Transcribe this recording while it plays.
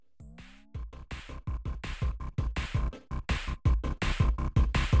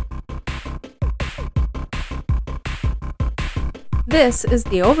This is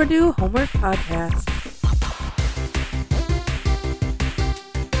the Overdue Homework Podcast.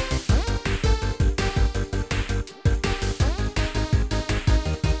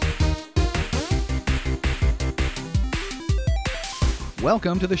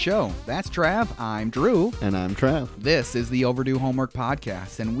 Welcome to the show. That's Trav. I'm Drew. And I'm Trav. This is the Overdue Homework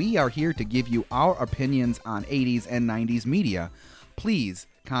Podcast, and we are here to give you our opinions on 80s and 90s media. Please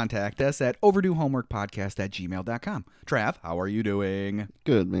contact us at overduehomeworkpodcast@gmail.com. Trav, how are you doing?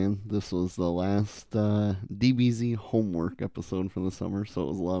 Good, man. This was the last DBZ homework episode for the summer, so it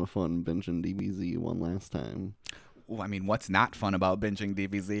was a lot of fun binging DBZ one last time. Well, I mean, what's not fun about binging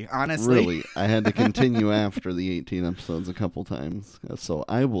DBZ, honestly? Really, I had to continue after the 18 episodes a couple times, so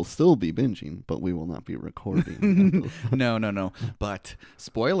I will still be binging, but we will not be recording. No. But,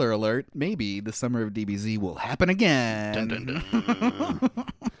 spoiler alert, maybe the summer of DBZ will happen again. Dun, dun, dun.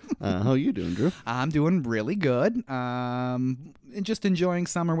 How you doing, Drew? I'm doing really good. Just enjoying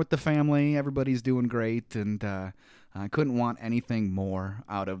summer with the family. Everybody's doing great, and I couldn't want anything more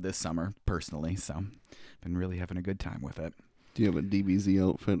out of this summer, personally, so been really having a good time with it. Do you have a DBZ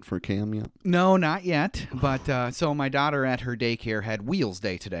outfit for Cam yet? No, not yet. But so my daughter at her daycare had Wheels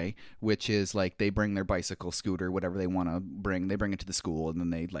Day today, which is like they bring their bicycle, scooter, whatever they want to bring. They bring it to the school, and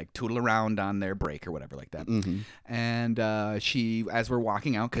then they like tootle around on their break or whatever like that. Mm-hmm. And she, as we're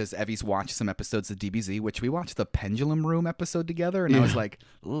walking out, because Evie's watched some episodes of DBZ, which we watched the Pendulum Room episode together, and I was like,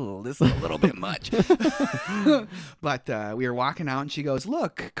 "Ooh, this is a little bit much." But we were walking out, and she goes,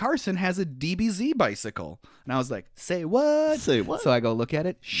 "Look, Carson has a DBZ bicycle," and I was like, "Say what?" Say what? So I go look at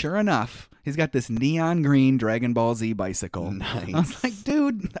it. Sure enough, he's got this neon green Dragon Ball Z bicycle. Nice. I was like,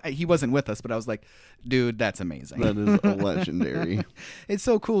 dude, he wasn't with us, but I was like, dude, that's amazing. That is legendary. It's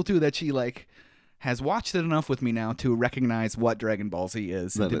so cool too that she like has watched it enough with me now to recognize what Dragon Ball Z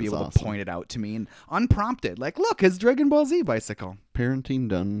is and to be able to point it out to me and unprompted, like, look, his Dragon Ball Z bicycle. Parenting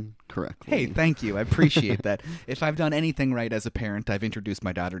done correctly. Hey, thank you. I appreciate that. If I've done anything right as a parent, I've introduced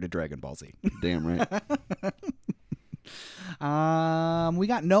my daughter to Dragon Ball Z. Damn right. We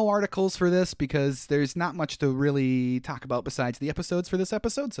got no articles for this because there's not much to really talk about besides the episodes for this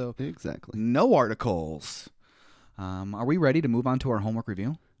episode, so Exactly. no articles. Are we ready to move on to our homework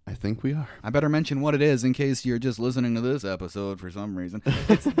review? I think we are. I better mention what it is in case you're just listening to this episode for some reason.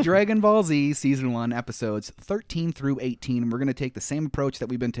 It's Dragon Ball Z Season 1 episodes 13 through 18. We're going to take the same approach that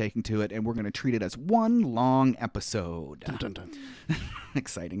we've been taking to it, and we're going to treat it as one long episode. Dun, dun, dun.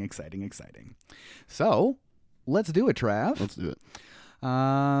 Exciting. So, let's do it, Trav. Let's do it.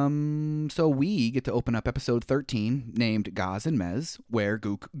 So we get to open up episode 13, named Gaz and Mez, where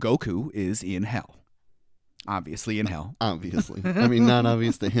Goku is in hell. Obviously in hell. Obviously. I mean, not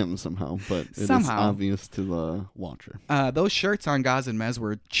obvious to him somehow, but it is obvious to the watcher. Those shirts on Gaz and Mez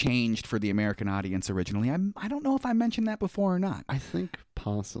were changed for the American audience originally. I don't know if I mentioned that before or not. I think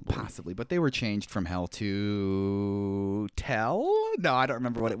possibly. Possibly, but they were changed from hell to Tell? No, I don't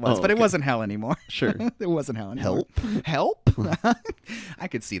remember what it was, but okay. It wasn't hell anymore. Sure. It wasn't hell anymore. Help? I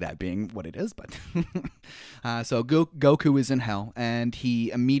could see that being what it is, but... So Goku is in hell, and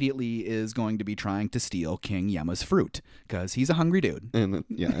he immediately is going to be trying to steal King Yema's fruit, because he's a hungry dude. And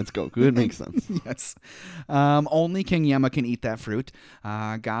it's Goku. It makes sense. Yes. Only King Yema can eat that fruit.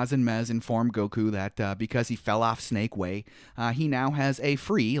 Gaz and Mez inform Goku that because he fell off Snake Way, he now has a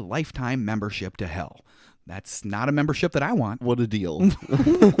free lifetime membership to hell. That's not a membership that I want. What a deal.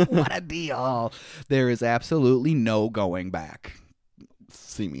 What a deal. There is absolutely no going back.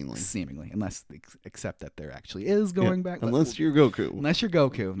 Seemingly, unless except that there actually is going back. Unless you're Goku.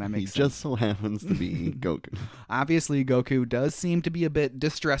 That makes sense. He just so happens to be Goku. Obviously, Goku does seem to be a bit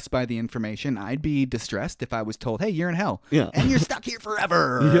distressed by the information. I'd be distressed if I was told, hey, you're in hell. Yeah. And you're stuck here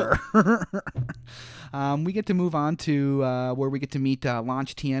forever. Yeah. We get to move on to where we get to meet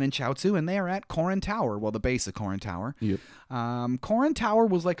Launch Tien and Chaozu, and they are at Korin Tower. Well, the base of Korin Tower. Yep. Korin Tower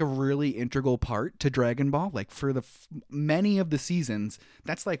was like a really integral part to Dragon Ball. Like for the many of the seasons,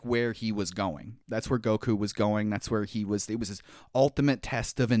 that's like where he was going. That's where Goku was going. That's where he was. It was his ultimate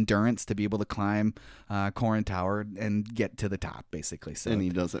test of endurance to be able to climb Korin Tower and get to the top, basically. So, and he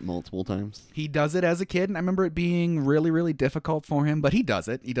does it multiple times. He does it as a kid, and I remember it being really, really difficult for him, but he does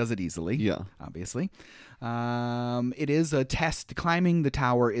it. He does it easily. Yeah. Obviously. It is a test. Climbing the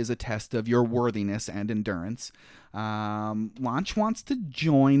tower is a test of your worthiness and endurance. Launch wants to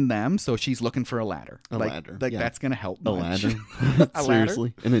join them, so she's looking for a ladder. Ladder. Like that's going to help. A much. ladder? A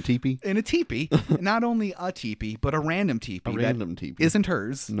Seriously? ladder? In a teepee? In a teepee. Not only a teepee, but a random teepee. A random teepee. Isn't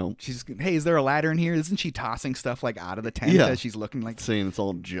hers. No. She's, hey, is there a ladder in here? Isn't she tossing stuff like out of the tent as she's looking like... Saying it's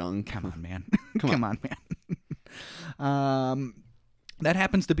all junk. Come on, man. Come on, man. That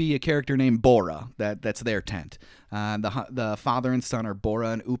happens to be a character named Bora. That's their tent. The father and son are Bora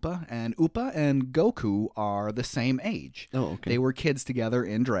and Upa and Goku are the same age. Oh, okay. They were kids together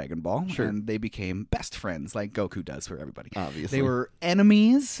in Dragon Ball, Sure. and they became best friends, like Goku does for everybody. Obviously. They were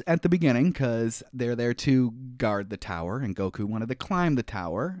enemies at the beginning because they're there to guard the tower, and Goku wanted to climb the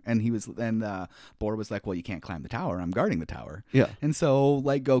tower, and Bora was like, "Well, you can't climb the tower. I'm guarding the tower." Yeah. And so,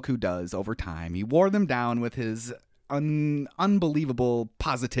 like Goku does over time, he wore them down with his unbelievable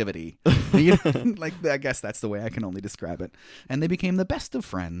positivity. I guess that's the way I can only describe it. And they became the best of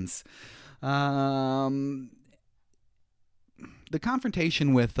friends. The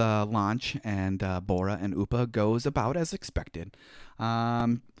confrontation with Launch and Bora and Upa goes about as expected.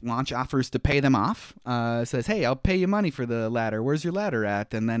 Launch offers to pay them off, says, "Hey, I'll pay you money for the ladder. Where's your ladder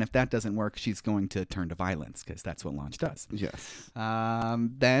at?" And then if that doesn't work, she's going to turn to violence, because that's what Launch does. Yes.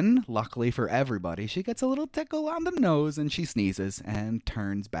 Then, luckily for everybody, she gets a little tickle on the nose and she sneezes and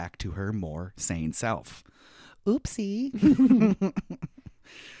turns back to her more sane self. Oopsie.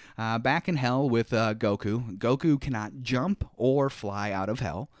 Back in hell with Goku. Goku cannot jump or fly out of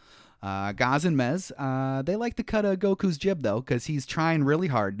hell. Gaz and Mez, they like to cut Goku's jib, though, because he's trying really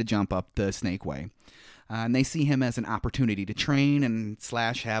hard to jump up the Snake Way. And they see him as an opportunity to train and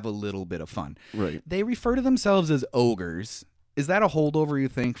 / have a little bit of fun. Right. They refer to themselves as ogres. Is that a holdover, you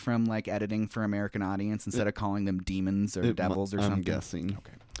think, from like editing for American audience instead of calling them demons or devils or something? I'm guessing.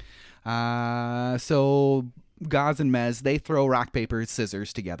 Okay. So Gaz and Mez, they throw rock, paper,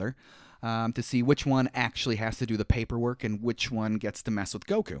 scissors together to see which one actually has to do the paperwork and which one gets to mess with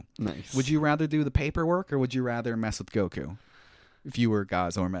Goku. Nice. Would you rather do the paperwork or would you rather mess with Goku if you were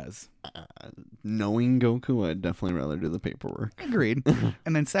Gaz or Mez? Knowing Goku, I'd definitely rather do the paperwork. Agreed.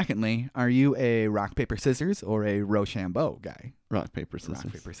 And then secondly, are you a rock, paper, scissors or a Rochambeau guy? Rock, paper, scissors.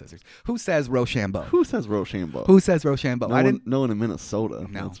 Rock, paper, scissors. Who says Rochambeau? Who says Rochambeau? Who says Rochambeau? No one in Minnesota,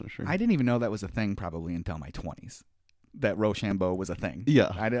 No, that's for sure. I didn't even know that was a thing probably until my 20s. That Rochambeau was a thing.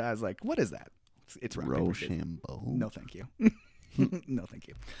 Yeah. I was like, what is that? It's rock, paper, scissors. Rochambeau. No, thank you. No, thank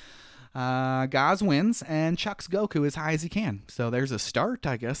you. Gaz wins and chucks Goku as high as he can. So there's a start,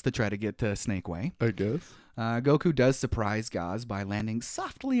 I guess, to try to get to Snake Way. I guess. Goku does surprise Gaz by landing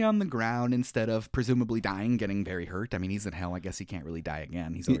softly on the ground instead of presumably dying, getting very hurt. I mean, he's in hell. I guess he can't really die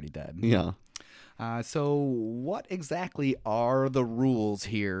again. He's already dead. Yeah. So what exactly are the rules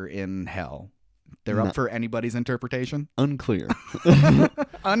here in hell? They're up for anybody's interpretation? Unclear.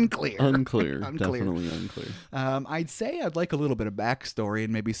 Unclear. Definitely unclear. I'd say I'd like a little bit of backstory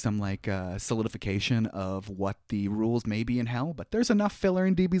and maybe some like solidification of what the rules may be in hell, but there's enough filler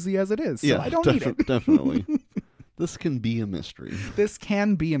in DBZ as it is, so I don't need it. Definitely. This can be a mystery. This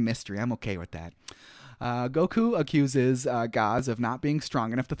can be a mystery. I'm okay with that. Goku accuses Gaz of not being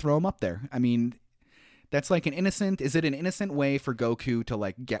strong enough to throw him up there. I mean, that's like is it an innocent way for Goku to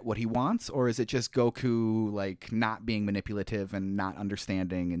like get what he wants, or is it just Goku like not being manipulative and not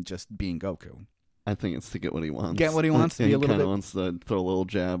understanding and just being Goku? I think it's to get what he wants. Get what he wants, to be a little bit. He kind of wants to throw a little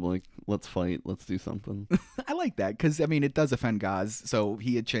jab, like, let's fight, let's do something. I like that, because, I mean, it does offend Gaz, so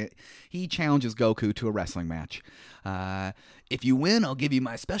he challenges Goku to a wrestling match. If you win, I'll give you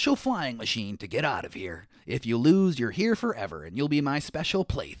my special flying machine to get out of here. If you lose, you're here forever, and you'll be my special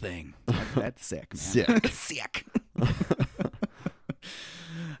plaything. That's sick, man. Sick.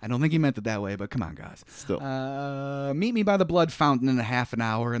 I don't think he meant it that way, but come on, guys. Still. Meet me by the blood fountain in a half an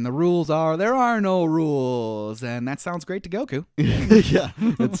hour, and the rules are, there are no rules. And that sounds great to Goku. Yeah,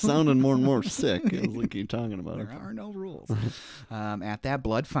 it's sounding more and more sick. It's like you're talking about There are no rules. At that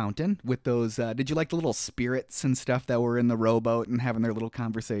blood fountain with those, did you like the little spirits and stuff that were in the rowboat and having their little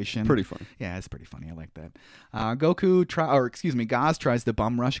conversation? Pretty fun. Yeah, it's pretty funny. I like that. Gaz tries to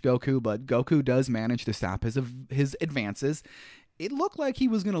bum rush Goku, but Goku does manage to stop his advances. It looked like he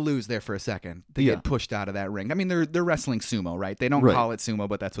was going to lose there for a second to get pushed out of that ring. I mean, they're wrestling sumo, right? They don't call it sumo,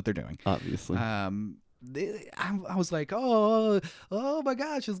 but that's what they're doing. Obviously. I was like, oh my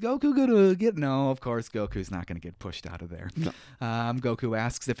gosh, is Goku going to get... No, of course, Goku's not going to get pushed out of there. No. Goku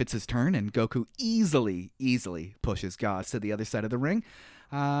asks if it's his turn, and Goku easily pushes Gaz to the other side of the ring.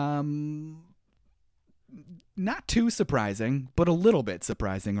 Not too surprising, but a little bit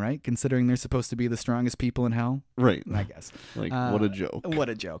surprising, right? Considering they're supposed to be the strongest people in hell. Right. I guess. Like, what a joke. What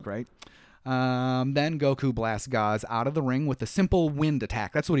a joke, right? Then Goku blasts Gaz out of the ring with a simple wind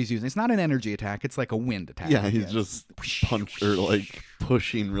attack. That's what he's using. It's not an energy attack. It's like a wind attack. Yeah, he's just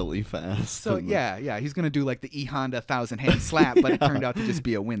pushing really fast. So, yeah. He's going to do like the E Honda 1,000 hand slap, but it turned out to just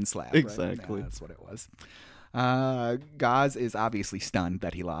be a wind slap. Exactly. Right? Yeah, that's what it was. Gaz is obviously stunned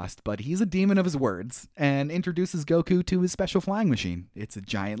that he lost, but he's a demon of his words and introduces Goku to his special flying machine. It's a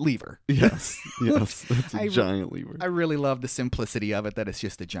giant lever. Yes, it's a giant lever. I really love the simplicity of it, that it's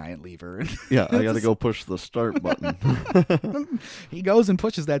just a giant lever. Yeah, I gotta go push the start button. He goes and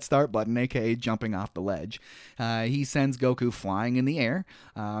pushes that start button, aka jumping off the ledge. He sends Goku flying in the air.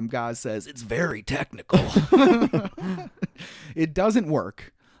 Gaz says, "It's very technical." It doesn't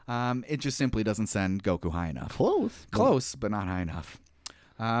work. It just simply doesn't send Goku high enough. Close, but not high enough.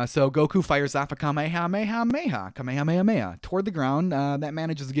 So Goku fires off a Kamehameha toward the ground. That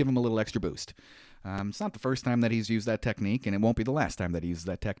manages to give him a little extra boost. It's not the first time that he's used that technique, and it won't be the last time that he uses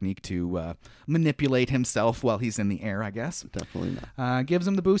that technique to manipulate himself while he's in the air, I guess. Definitely not. Gives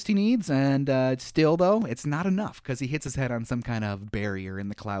him the boost he needs, and still, though, it's not enough because he hits his head on some kind of barrier in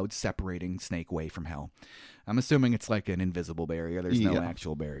the clouds separating Snake Way from Hell. I'm assuming it's like an invisible barrier. There's no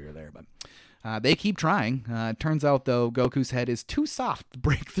actual barrier there, but they keep trying. Turns out, though, Goku's head is too soft to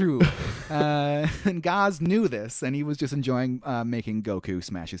break through. And Gaz knew this, and he was just enjoying making Goku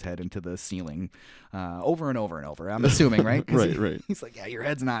smash his head into the ceiling over and over and over. I'm assuming, right? Right. He's like, yeah, your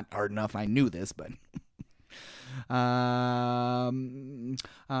head's not hard enough. I knew this, but...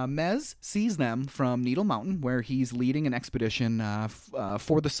 Mez sees them from Needle Mountain, where he's leading an expedition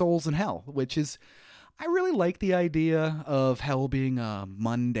for the souls in Hell, which is... I really like the idea of Hell being a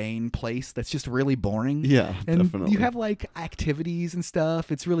mundane place that's just really boring. Yeah, and definitely. You have like activities and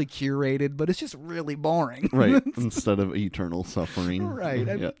stuff. It's really curated, but it's just really boring. Right, instead of eternal suffering. Right.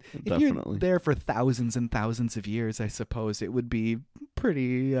 Yeah, if definitely. you're there for thousands and thousands of years, I suppose it would be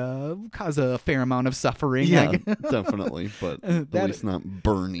pretty, cause a fair amount of suffering. Yeah, definitely, but at least not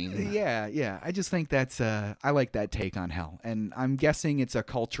burning. Yeah. I just think that's, I like that take on Hell. And I'm guessing it's a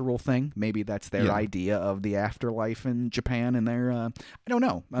cultural thing. Maybe that's their idea of the afterlife in Japan, and their I don't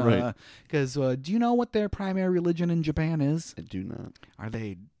know, because do you know what their primary religion in Japan is? I do not. Are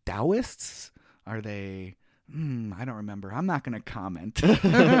they Taoists? Are they I don't remember. I'm not going to comment.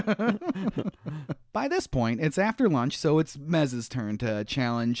 By this point, it's after lunch, so it's Mez's turn to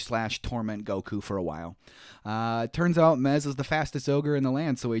challenge/torment Goku for a while. Turns out Mez is the fastest ogre in the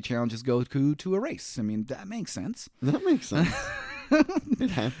land, so he challenges Goku to a race. I mean, that makes sense. That makes sense.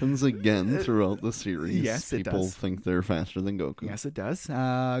 It happens again throughout the series. Yes, it does. People think they're faster than Goku. Yes, it does.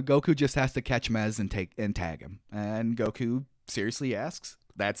 Goku just has to catch Mez and tag him. And Goku seriously asks,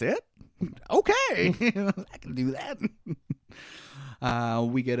 "That's it? Okay, I can do that."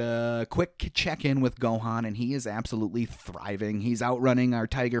 We get a quick check-in with Gohan, and he is absolutely thriving. He's outrunning our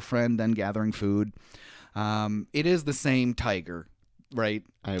tiger friend and gathering food. It is the same tiger, right?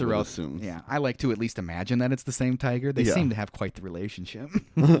 I would assume. Yeah, I like to at least imagine that it's the same tiger. They seem to have quite the relationship.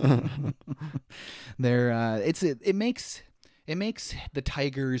 It makes the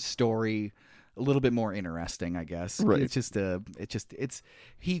tiger's story a little bit more interesting, I guess. Right.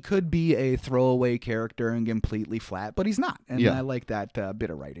 He could be a throwaway character and completely flat, but he's not. And I like that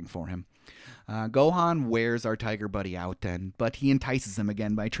bit of writing for him. Gohan wears our tiger buddy out, but he entices him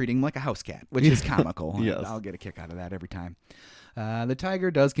again by treating him like a house cat, which is comical. Yes. I'll get a kick out of that every time. The tiger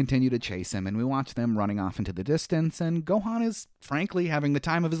does continue to chase him, and we watch them running off into the distance, and Gohan is, frankly, having the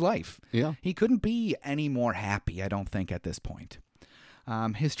time of his life. Yeah. He couldn't be any more happy, I don't think, at this point.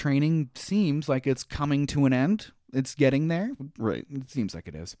 His training seems like it's coming to an end. It's getting there. Right. It seems like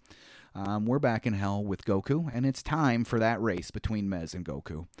it is. We're back in Hell with Goku, and it's time for that race between Mez and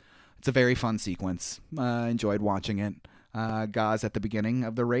Goku. It's a very fun sequence. Enjoyed watching it. Gaz at the beginning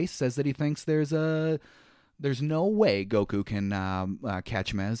of the race says that he thinks there's no way Goku can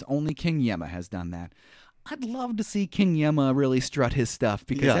catch Mez. Only King Yemma has done that. I'd love to see King Yemma really strut his stuff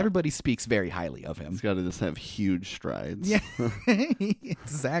because everybody speaks very highly of him. He's got to just have huge strides. Yeah,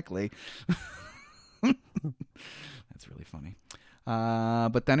 exactly. That's really funny.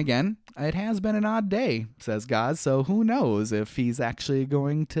 But then again, it has been an odd day, says Gaz, so who knows if he's actually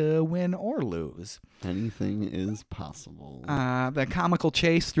going to win or lose. Anything is possible. The comical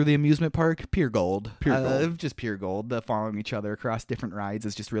chase through the amusement park, pure gold. Pure gold. Just pure gold. The following each other across different rides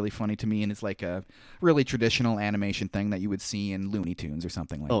is just really funny to me, and it's like a really traditional animation thing that you would see in Looney Tunes or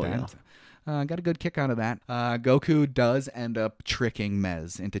something like that. Yeah. Got a good kick out of that. Goku does end up tricking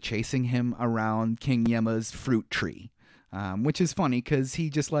Mez into chasing him around King Yemma's fruit tree, which is funny because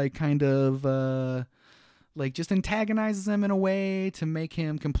he just just antagonizes him in a way to make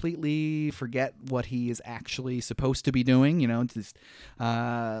him completely forget what he is actually supposed to be doing.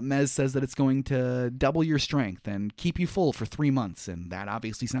 Mez says that it's going to double your strength and keep you full for 3 months, and that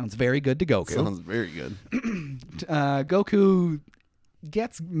obviously sounds very good to Goku. Sounds very good. Goku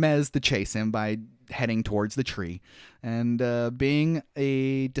gets Mez to chase him by heading towards the tree. And being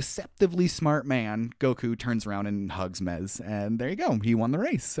a deceptively smart man, Goku turns around and hugs Mez. And there you go. He won the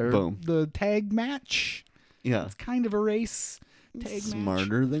race. Or Boom. the tag match. Yeah. It's kind of a race. Tag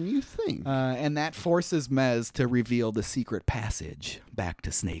Smarter than you think. and that forces Mez to reveal the secret passage back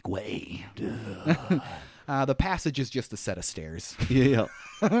to Snake Way. The passage is just a set of stairs. Yeah.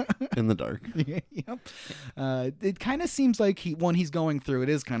 In the dark. Yep. It kind of seems like when he's going through, it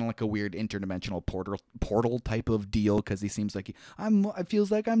is kind of like a weird interdimensional portal type of deal, because he seems like it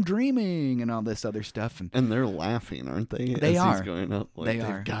feels like I'm dreaming and all this other stuff. And they're laughing, aren't they? They as are. He's going up. Like, They they've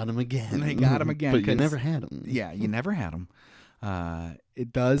are. got him again. They got him again. But you never had him. Yeah, you never had him.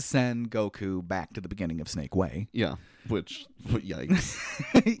 It does send Goku back to the beginning of Snake Way. Yeah. Yikes.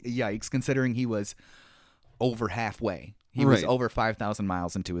 Yikes, considering he was over halfway. He was over 5,000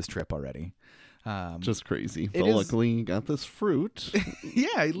 miles into his trip already. Just crazy. But luckily, he got this fruit. Yeah,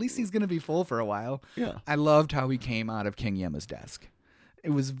 at least he's going to be full for a while. Yeah. I loved how he came out of King Yema's desk. It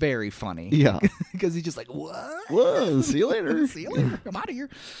was very funny. Yeah. Because he's just like, what? Whoa, see you later. See you later. I'm out of here.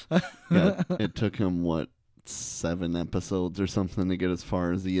 Yeah, it took him, 7 episodes or something to get as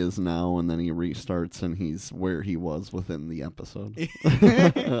far as he is now, and then he restarts and he's where he was within the episode.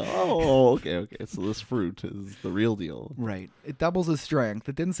 Oh, okay. So this fruit is the real deal. Right. It doubles his strength.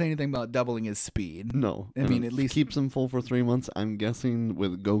 It didn't say anything about doubling his speed. No. I mean, at least keeps him full for 3 months. I'm guessing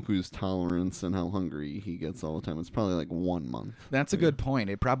with Goku's tolerance and how hungry he gets all the time, it's probably like 1 month. That's a good point.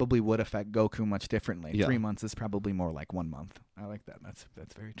 It probably would affect Goku much differently. Yeah. 3 months is probably more like 1 month. I like that.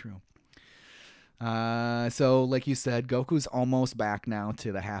 That's very true. So, like you said, Goku's almost back now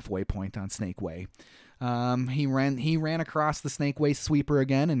to the halfway point on Snake Way. He ran across the Snake Way sweeper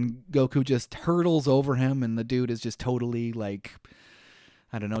again, and Goku just hurtles over him, and the dude is just totally,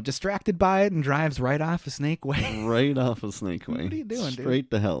 distracted by it and drives right off of Snake Way. Right off of Snake Way. What are you doing, dude?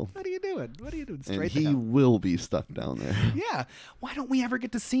 Straight to hell. What are you doing? Straight And to he hell. will be stuck down there. Yeah. Why don't we ever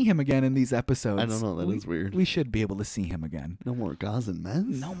get to see him again in these episodes? I don't know. That is weird. We should be able to see him again. No more Gaz and Mez?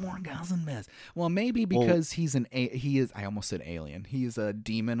 No more Gaz and Mez. Well, maybe because he is, I almost said alien. He is a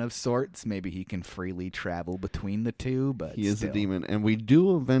demon of sorts. Maybe he can freely travel between the two, but he is a demon. And we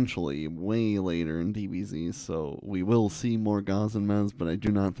do eventually, way later in DBZ, so we will see more Gaz and Mez, but I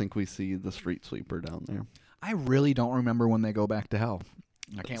do not think we see the street sweeper down there. I really don't remember when they go back to hell.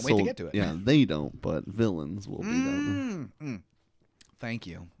 I can't wait to get to it. Yeah, they don't, but villains will be down there. Thank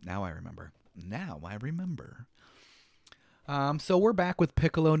you. Now I remember. So we're back with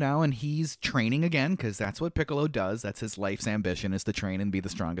Piccolo now, and he's training again, because that's what Piccolo does. That's his life's ambition, is to train and be the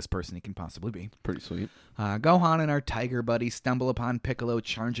strongest person he can possibly be. Pretty sweet. Gohan and our tiger buddy stumble upon Piccolo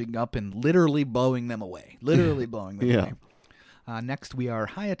charging up and literally blowing them away. Away. Next, we are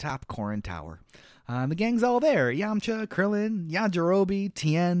high atop Korin Tower. The gang's all there. Yamcha, Krillin, Yajirobe,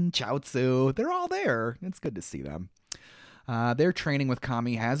 Tien, Chaozu. They're all there. It's good to see them. Their training with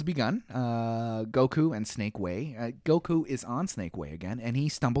Kami has begun. Goku and Snake Way. Goku is on Snake Way again, and he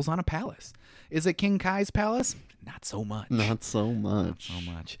stumbles on a palace. Is it King Kai's palace? Not so much. Not so much.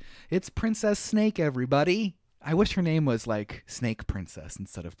 It's Princess Snake, everybody. I wish her name was like Snake Princess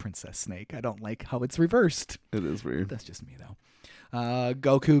instead of Princess Snake. I don't like how it's reversed. It is weird. That's just me, though.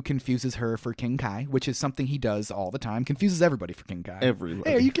 Goku confuses her for King Kai, which is something he does all the time. Confuses everybody for King Kai. Everybody.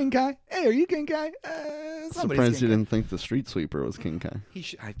 Hey, are you King Kai? Hey, are you King Kai? Surprised you didn't think the street sweeper was King Kai.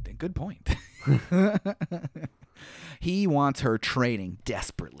 I think, good point. He wants her training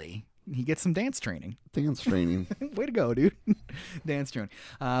desperately. He gets some dance training. Way to go, dude. Dance training.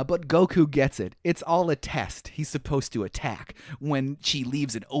 But Goku gets it. It's all a test. He's supposed to attack when she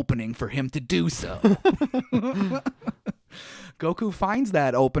leaves an opening for him to do so. Goku finds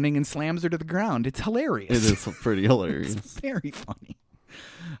that opening and slams her to the ground. It's hilarious. It is pretty hilarious. It's very funny.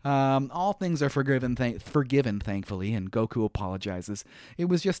 All things are forgiven, thankfully, and Goku apologizes. It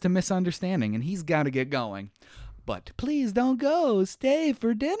was just a misunderstanding, and he's got to get going. But please don't go. Stay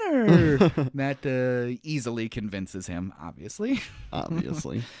for dinner. That easily convinces him, obviously.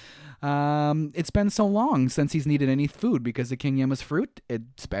 It's been so long since he's needed any food because of King Yema's fruit.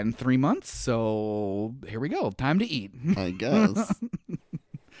 It's been 3 months, so here we go. Time to eat. I guess.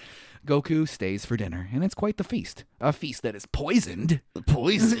 Goku stays for dinner, and it's quite the feast. A feast that is poisoned.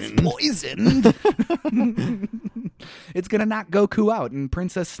 Poisoned? It's going to knock Goku out, and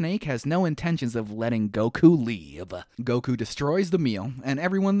Princess Snake has no intentions of letting Goku leave. Goku destroys the meal, and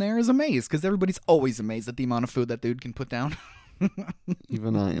everyone there is amazed, because everybody's always amazed at the amount of food that dude can put down.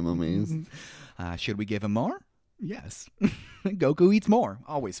 Even I am amazed. Should we give him more? Yes. Goku eats more.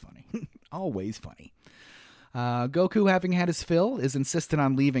 Always funny. Always funny. Goku, having had his fill, is insistent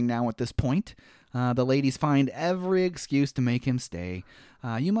on leaving now at this point. The ladies find every excuse to make him stay.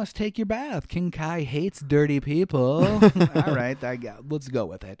 You must take your bath. King Kai hates dirty people. All right, let's go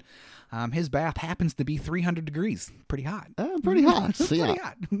with it. His bath happens to be 300 degrees. Pretty hot. Pretty hot. Pretty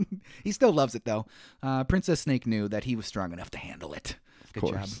hot. He still loves it, though. Princess Snake knew that he was strong enough to handle it. Good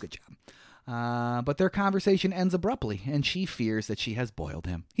job. Good job. But their conversation ends abruptly, and she fears that she has boiled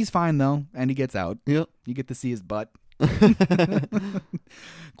him. He's fine, though, and he gets out. Yep. You get to see his butt.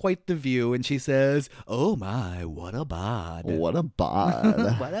 Quite the view, and she says, "Oh my, what a bod. What a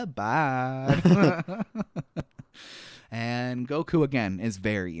bod. What a bod." And Goku again is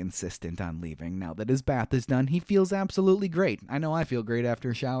very insistent on leaving. Now that his bath is done, he feels absolutely great. I know I feel great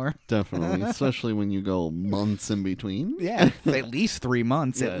after a shower. Definitely, especially when you go months in between. Yeah, at least 3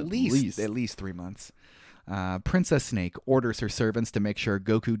 months. Yeah, at least 3 months. Princess Snake orders her servants to make sure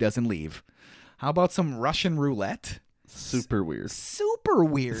Goku doesn't leave. How about some Russian roulette? Super weird. Super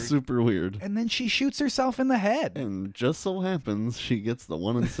weird. Super weird. And then she shoots herself in the head. And just so happens she gets the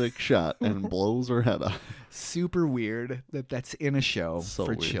 1 in 6 shot and blows her head off. Super weird that's in a show So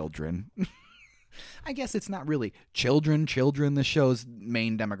for weird. children. I guess it's not really children. The show's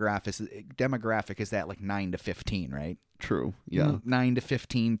main demographic is that like 9 to 15, right? True. Yeah. 9 to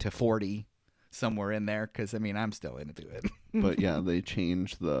 15 to 40, somewhere in there. Because, I mean, I'm still into it. But yeah, they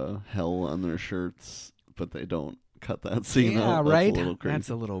change the hell on their shirts, but they don't cut that scene out. Yeah, That's right? a little crazy. That's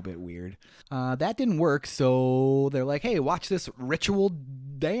a little bit weird. That didn't work, so they're like, hey, watch this ritual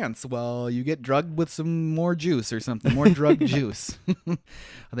dance while you get drugged with some more juice or something, more drug juice.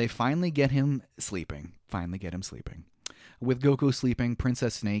 They finally get him sleeping. With Goku sleeping,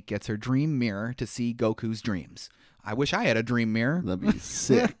 Princess Snake gets her dream mirror to see Goku's dreams. I wish I had a dream mirror. That'd be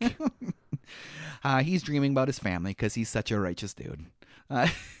sick. He's dreaming about his family because he's such a righteous dude.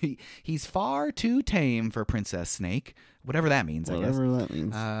 He's far too tame for Princess Snake, whatever that means, I guess. Whatever that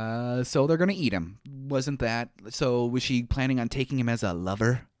means. So they're going to eat him. Was she planning on taking him as a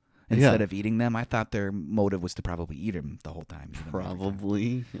lover instead of eating them? I thought their motive was to probably eat him the whole time.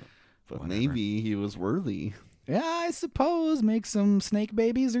 Probably. But Whatever. maybe he was worthy. Yeah, I suppose. Make some snake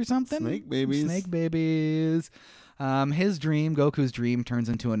babies or something. Snake babies. His dream, Goku's dream, turns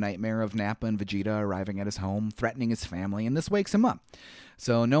into a nightmare of Nappa and Vegeta arriving at his home, threatening his family, and this wakes him up.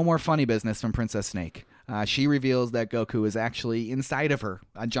 So no more funny business from Princess Snake. She reveals that Goku is actually inside of her,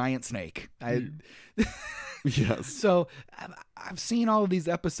 a giant snake. Yes. So I've seen all of these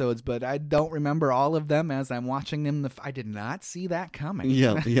episodes, but I don't remember all of them as I'm watching them. I did not see that coming.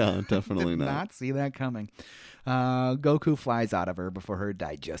 Yeah, definitely Did not. not see that coming. Goku flies out of her before her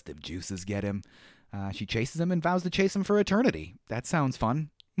digestive juices get him. She chases him and vows to chase him for eternity. That sounds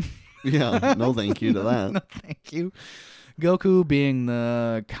fun. Yeah, no thank you to that. No, thank you. Goku, being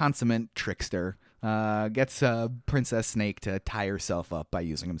the consummate trickster, gets Princess Snake to tie herself up by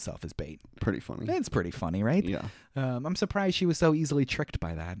using himself as bait. Pretty funny. It's pretty funny, right? Yeah. I'm surprised she was so easily tricked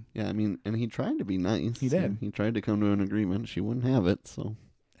by that. Yeah, I mean, and he tried to be nice. He did. He tried to come to an agreement. She wouldn't have it, so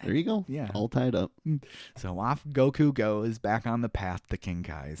there you go. Yeah. All tied up. So off Goku goes, back on the path to King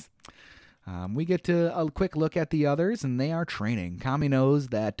Kai's. We get to a quick look at the others, and they are training. Kami knows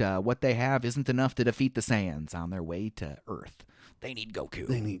that what they have isn't enough to defeat the Saiyans on their way to Earth. They need Goku.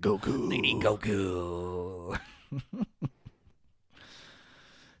 They need Goku. They need Goku.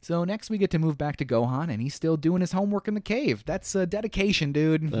 So next we get to move back to Gohan, and he's still doing his homework in the cave. That's dedication,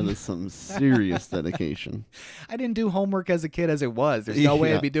 dude. That is some serious dedication. I didn't do homework as a kid as it was. There's no way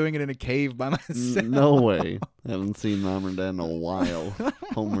Yeah. I'd be doing it in a cave by myself. No way. Haven't seen Mom and Dad in a while.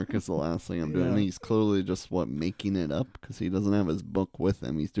 Homework is the last thing I'm doing. Yeah. He's clearly just, making it up because he doesn't have his book with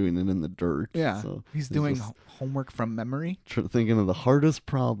him. He's doing it in the dirt. Yeah, So he's doing just homework from memory. thinking of the hardest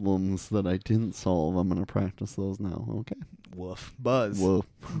problems that I didn't solve. I'm going to practice those now. Okay. Woof. Buzz. Whoa.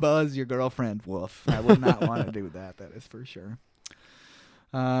 Buzz, your girlfriend. Woof. I would not want to do that. That is for sure.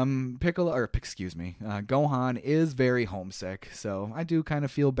 Gohan is very homesick, so I do kind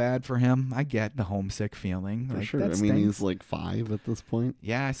of feel bad for him. I get the homesick feeling. For Like, sure. that I mean, stinks. he's like 5 at this point.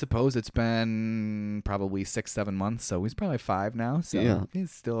 Yeah, I suppose it's been probably 6-7 months, so he's probably 5 now. So Yeah.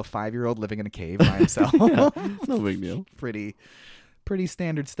 he's still a 5-year-old living in a cave by himself. No big deal. Pretty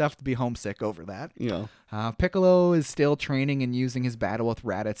standard stuff to be homesick over that. Yeah. Piccolo is still training and using his battle with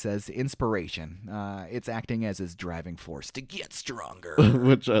Raditz as inspiration. It's acting as his driving force to get stronger.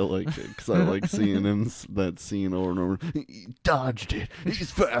 Which I like it because I like seeing him that scene over and over. He dodged it.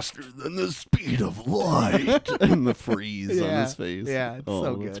 He's faster than the speed of light. And the freeze on his face. Yeah, it's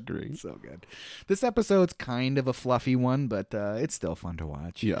so good. That's great. So good. This episode's kind of a fluffy one, but it's still fun to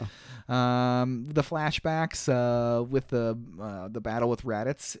watch. Yeah. The flashbacks with the battle with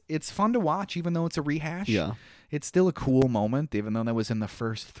Raditz. It's fun to watch, even though it's a rehash. Yeah. It's still a cool moment, even though that was in the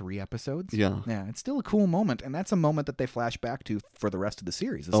first 3 episodes. Yeah. Yeah, it's still a cool moment, and that's a moment that they flash back to for the rest of the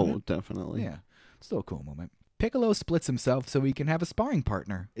series, isn't it? Oh, definitely. Yeah, still a cool moment. Piccolo splits himself so he can have a sparring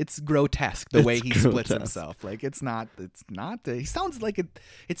partner. It's grotesque the way he splits himself. Like it's not. He sounds like it.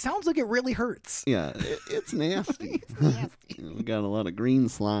 It sounds like it really hurts. Yeah, it's nasty. It's nasty. We got a lot of green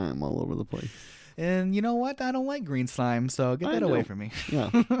slime all over the place. And you know what? I don't like green slime, so get that away from me. Yeah.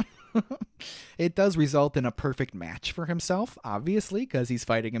 It does result in a perfect match for himself, obviously, because he's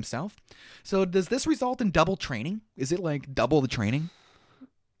fighting himself. So does this result in double training? Is it like double the training?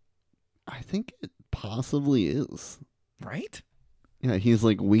 I think it possibly is. Right? Yeah, he's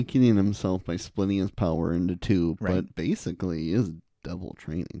like weakening himself by splitting his power into 2, Right. but basically he is double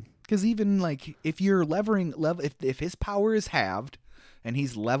training. Because even like if you're if his power is halved and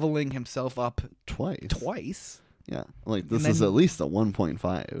he's leveling himself up twice. Yeah, like this then, is at least a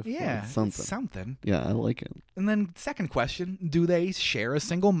 1.5. Yeah, something. it's something. Yeah, I like it. And then second question, do they share a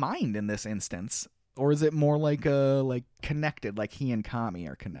single mind in this instance? Or is it more like connected, like he and Kami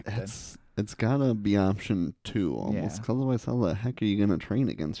are connected? It's gotta be option 2 almost. Yeah. 'Cause otherwise, how the heck are you gonna train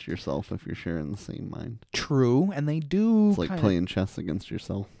against yourself if you're sharing the same mind? True, and they do. It's like playing chess against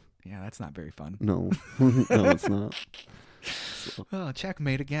yourself. Yeah, that's not very fun. No, no, it's not. So. Oh,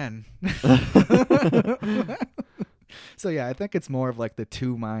 checkmate again. So yeah, I think it's more of like the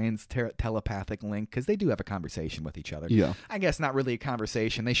 2 minds telepathic link because they do have a conversation with each other. Yeah. I guess not really a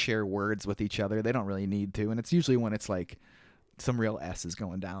conversation. They share words with each other. They don't really need to, and it's usually when it's like some real S is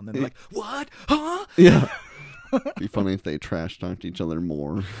going down. Then they're like, "What? Huh?" Yeah. Be funny if they trash talked each other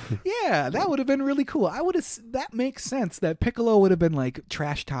more. Yeah, that would have been really cool. That makes sense. That Piccolo would have been like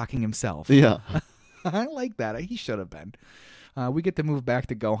trash talking himself. Yeah. I like that. He should have been. We get to move back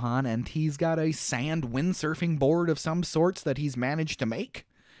to Gohan, and he's got a sand windsurfing board of some sorts that he's managed to make.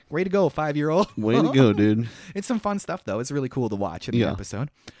 Way to go, 5-year-old. Way to go, dude. It's some fun stuff, though. It's really cool to watch in the episode.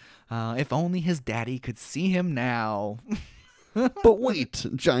 If only his daddy could see him now. But wait,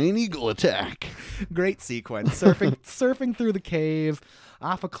 giant eagle attack. Great sequence. Surfing through the cave,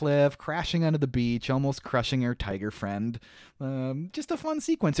 off a cliff, crashing onto the beach, almost crushing her tiger friend. Just a fun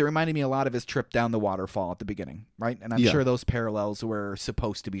sequence. It reminded me a lot of his trip down the waterfall at the beginning, right? And I'm sure those parallels were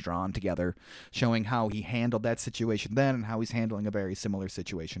supposed to be drawn together, showing how he handled that situation then and how he's handling a very similar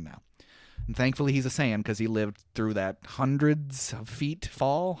situation now. And thankfully he's a Saiyan because he lived through that hundreds of feet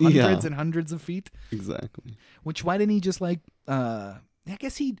fall. Hundreds and hundreds of feet. Exactly. Which, why didn't he just I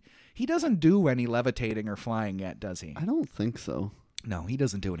guess he doesn't do any levitating or flying yet, does he? I don't think so. No, he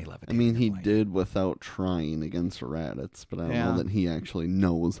doesn't do any levitating. I mean, he or flying. did without trying against Raditz, but I don't know that he actually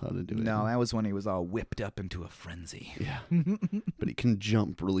knows how to do it. No, that was when he was all whipped up into a frenzy. Yeah. But he can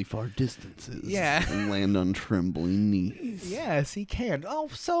jump really far distances. Yeah. And land on trembling knees. Yes, he can. Oh,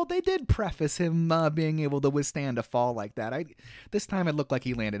 so they did preface him being able to withstand a fall like that. This time it looked like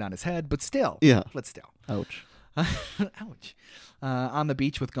he landed on his head, but still. Yeah. But still. Ouch. Ouch. On the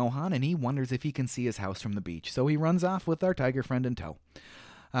beach with Gohan, and he wonders if he can see his house from the beach. So he runs off with our tiger friend in tow.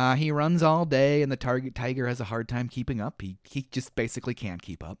 He runs all day, and the tiger has a hard time keeping up. He just basically can't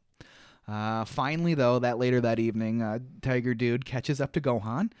keep up. Finally, though, later that evening, Tiger Dude catches up to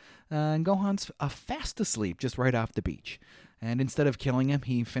Gohan, and Gohan's fast asleep just right off the beach. And instead of killing him,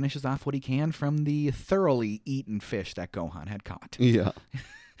 he finishes off what he can from the thoroughly eaten fish that Gohan had caught. Yeah.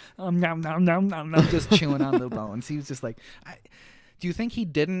 Nom, nom, nom, nom, just chewing on the bones. He was just like, do you think he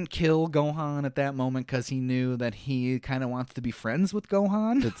didn't kill Gohan at that moment because he knew that he kind of wants to be friends with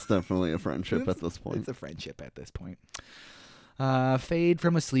Gohan? It's definitely a friendship at this point. It's a friendship at this point. Fade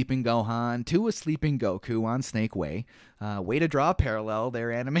from a sleeping Gohan to a sleeping Goku on Snake Way. Way to draw a parallel there,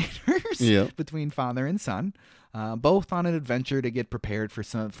 animators, between father and son. Both on an adventure to get prepared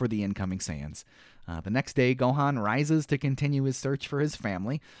for the incoming Saiyans. The next day, Gohan rises to continue his search for his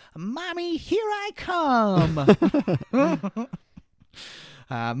family. Mommy, here I come!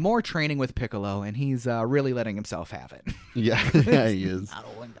 More training with Piccolo, and he's really letting himself have it. Yeah, he is. Not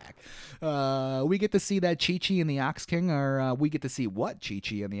holding back. We get to see that Chi-Chi and the Ox King we get to see what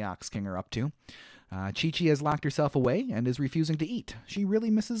Chi-Chi and the Ox King are up to. Chi-Chi has locked herself away and is refusing to eat. She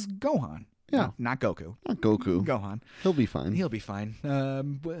really misses Gohan. Yeah. Not Goku. Not Goku. Gohan. He'll be fine. He'll be fine.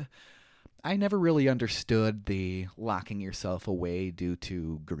 I never really understood the locking yourself away due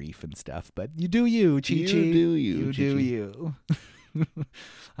to grief and stuff, but you do you, Chi-Chi. You do you, You do you.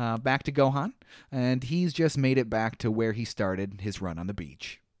 Back to Gohan, and he's just made it back to where he started his run on the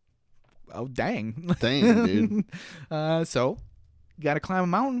beach. Oh, dang. Dang, dude. So, you got to climb a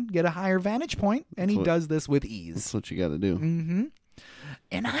mountain, get a higher vantage point, and he does this with ease. That's what you got to do. Mm-hmm.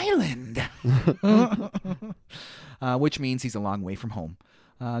 an island, which means he's a long way from home.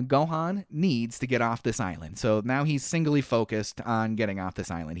 Gohan needs to get off this island. So now he's singly focused on getting off this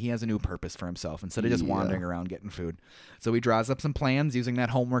island. He has a new purpose for himself instead of just wandering around getting food. So he draws up some plans using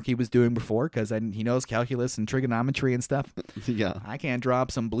that homework he was doing before because he knows calculus and trigonometry and stuff. Yeah. I can't draw up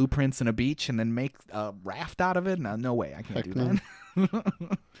some blueprints in a beach and then make a raft out of it. No way. I can't do that.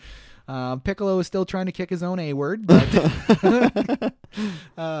 Piccolo is still trying to kick his own A-word, but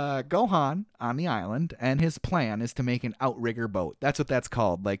Gohan on the island, and his plan is to make an outrigger boat. That's what that's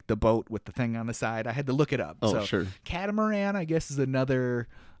called, like the boat with the thing on the side. I had to look it up. Oh, so, sure. Catamaran, I guess, is another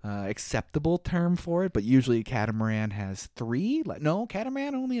acceptable term for it, but usually catamaran has 3. No,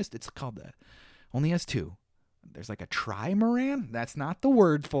 catamaran only has two. There's like a trimaran. That's not the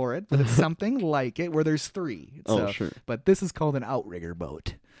word for it, but it's something like it where there's 3. Sure. But this is called an outrigger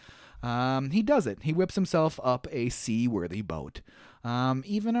boat. He does it. He whips himself up a seaworthy boat.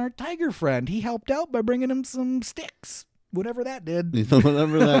 Even our tiger friend, he helped out by bringing him some sticks. Whatever that did.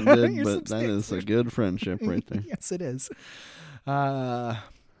 Whatever that did, but that is a good friendship right there. Yes, it is.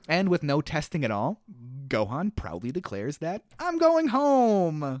 And with no testing at all, Gohan proudly declares that, I'm going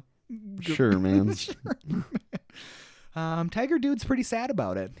home. Sure, man. Sure, man. Tiger Dude's pretty sad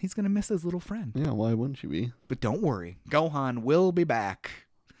about it. He's going to miss his little friend. Yeah, why wouldn't you be? But don't worry. Gohan will be back.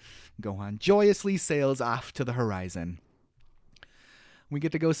 Gohan joyously sails off to the horizon. We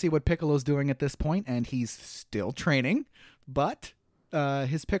get to go see what Piccolo's doing at this point, and he's still training, but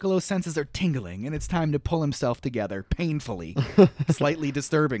his Piccolo senses are tingling, and it's time to pull himself together painfully, slightly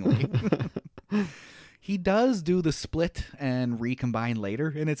disturbingly. He does do the split and recombine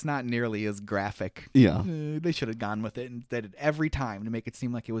later, and it's not nearly as graphic. Yeah. They should have gone with it and did it every time to make it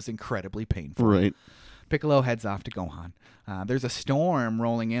seem like it was incredibly painful. Right. Piccolo heads off to Gohan. There's a storm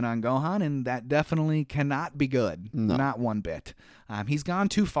rolling in on Gohan, and that definitely cannot be good. No. Not one bit. He's gone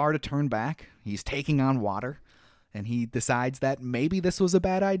too far to turn back. He's taking on water, and he decides that maybe this was a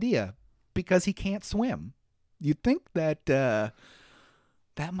bad idea because he can't swim. You'd think that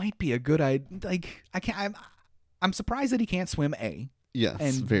that might be a good idea. Like, I'm surprised that he can't swim, A. Yes,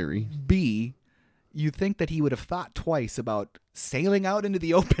 and very. B, you'd think that he would have thought twice about sailing out into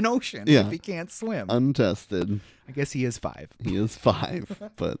the open ocean if he can't swim. Untested. I guess he is 5. He is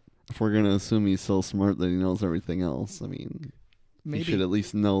 5, but if we're going to assume he's so smart that he knows everything else, I mean, he should at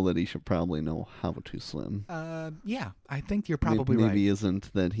least know that he should probably know how to swim. Yeah, I think you're probably right. Maybe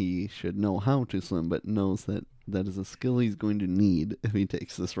isn't that he should know how to swim, but knows that that is a skill he's going to need if he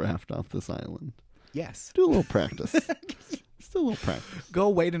takes this raft off this island. Yes. Do a little practice. Just a little practice. Go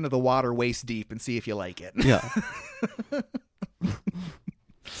wade into the water waist deep and see if you like it. Yeah.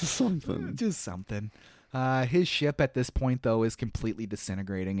 Something. Just something. His ship at this point, though, is completely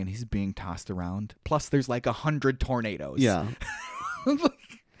disintegrating and he's being tossed around. Plus, there's like 100 tornadoes. Yeah.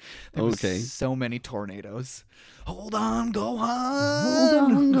 Okay. So many tornadoes. Hold on, Gohan.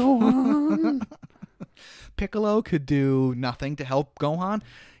 Hold on, Gohan. Piccolo could do nothing to help Gohan.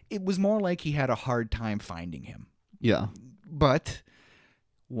 It was more like he had a hard time finding him. Yeah. But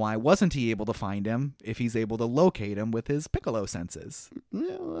why wasn't he able to find him if he's able to locate him with his Piccolo senses?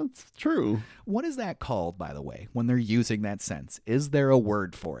 Yeah, that's true. What is that called, by the way, when they're using that sense? Is there a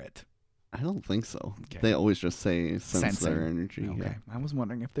word for it? I don't think so. Okay. They always just say sense Sensing. their energy. Okay. Yeah. I was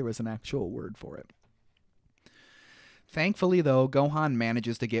wondering if there was an actual word for it. Thankfully, though, Gohan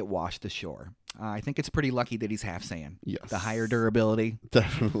manages to get washed ashore. I think it's pretty lucky that he's half Saiyan. Yes. The higher durability.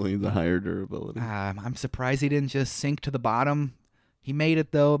 Definitely the higher durability. I'm surprised he didn't just sink to the bottom. He made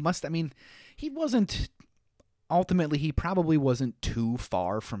it, though. He wasn't... Ultimately, he probably wasn't too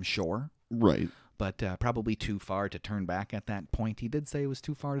far from shore. Right. But probably too far to turn back at that point. He did say it was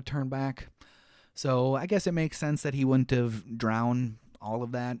too far to turn back. So I guess it makes sense that he wouldn't have drowned all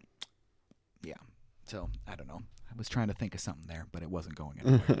of that. Yeah. So, I don't know. I was trying to think of something there, but it wasn't going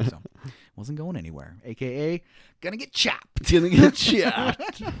anywhere. So, it wasn't going anywhere. AKA, gonna get chopped. Gonna get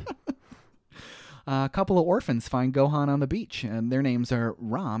chopped. A couple of orphans find Gohan on the beach, and their names are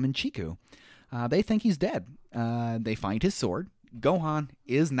Ram and Chiku. They think he's dead. They find his sword. Gohan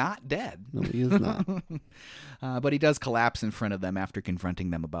is not dead. No, he is not. But he does collapse in front of them after confronting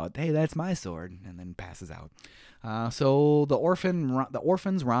them about, hey, that's my sword, and then passes out. So the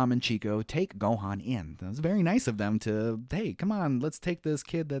orphans, Ram and Chico, take Gohan in. It was very nice of them to, hey, come on, let's take this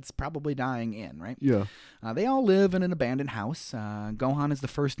kid that's probably dying in, right? Yeah. They all live in an abandoned house. Gohan is the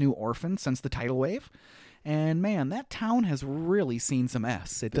first new orphan since the tidal wave. And, man, that town has really seen some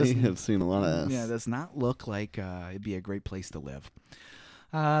S. They have seen a lot of S. Yeah, it does not look like it'd be a great place to live.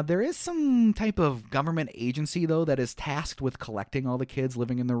 There is some type of government agency, though, that is tasked with collecting all the kids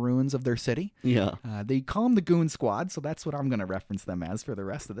living in the ruins of their city. Yeah. They call them the Goon Squad, so that's what I'm going to reference them as for the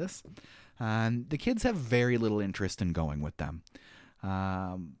rest of this. The kids have very little interest in going with them.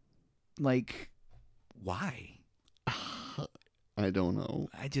 Why? I don't know.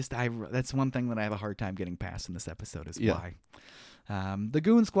 That's one thing that I have a hard time getting past in this episode is Yeah. why. The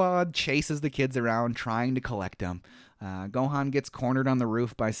Goon Squad chases the kids around trying to collect them. Gohan gets cornered on the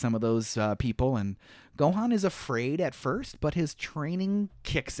roof by some of those people, and Gohan is afraid at first, but his training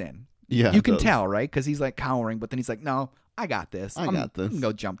kicks in. Yeah, you can it does. tell, right? Because he's like cowering, but then he's like, no, I got this. I got this. I can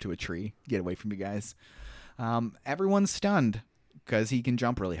go jump to a tree, get away from you guys. Everyone's stunned because he can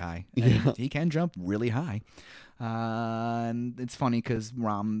jump really high. Yeah. He can jump really high. And it's funny because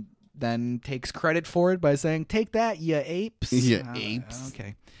Ram then takes credit for it by saying, take that, you apes. Yeah, apes.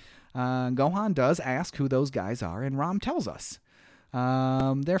 Okay. Gohan does ask who those guys are, and Ram tells us.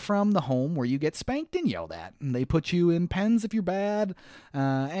 They're from the home where you get spanked and yelled at. And they put you in pens if you're bad,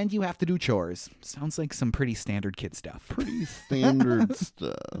 and you have to do chores. Sounds like some pretty standard kid stuff. Pretty standard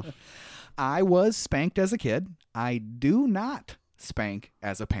stuff. I was spanked as a kid. I do not spank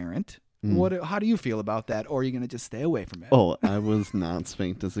as a parent. How do you feel about that? Or are you going to just stay away from it? Oh, I was not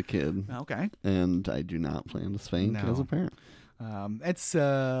spanked as a kid. Okay. And I do not plan to spank as a parent.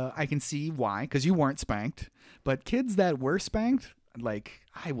 I can see why, because you weren't spanked. But kids that were spanked,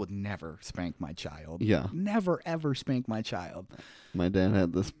 I would never spank my child. Yeah. Never, ever spank my child. My dad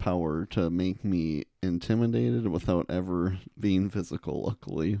had this power to make me intimidated without ever being physical,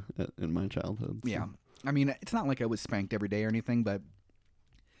 luckily, in my childhood. So. Yeah. I mean, it's not like I was spanked every day or anything, but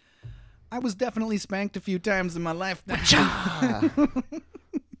I was definitely spanked a few times in my life.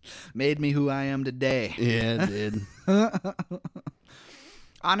 Made me who I am today. Yeah, it did.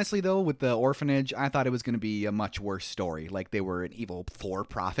 Honestly, though, with the orphanage, I thought it was going to be a much worse story. Like they were an evil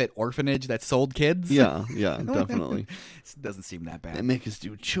for-profit orphanage that sold kids. Yeah, definitely. It doesn't seem that bad. They make us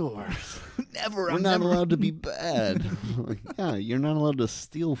do chores. Never. We're not allowed to be bad. Yeah, you're not allowed to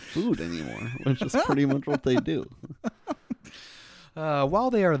steal food anymore, which is pretty much what they do.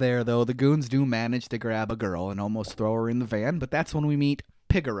 While they are there, though, the goons do manage to grab a girl and almost throw her in the van, but that's when we meet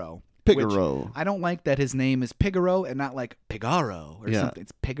Pigaro. Pigaro. I don't like that his name is Pigaro and not like Pigaro or something.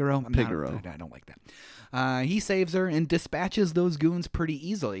 It's Pigaro. Pigaro. I don't like that. He saves her and dispatches those goons pretty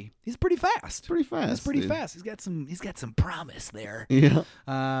easily. He's pretty fast. He's pretty fast. He's got some promise there. Yeah.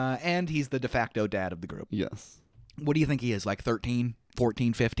 And he's the de facto dad of the group. Yes. What do you think he is? Like 13,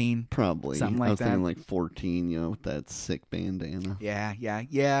 14, 15? Probably. Something like I was that. thinking like 14, with that sick bandana. Yeah.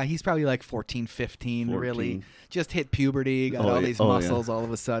 He's probably like 14, 15, 14. really. Just hit puberty, got all these muscles all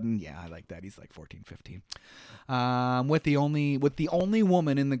of a sudden. Yeah, I like that. He's like 14, 15. With the only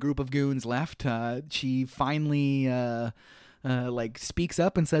woman in the group of goons left, she finally speaks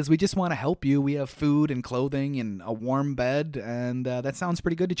up and says, we just want to help you. We have food and clothing and a warm bed, and that sounds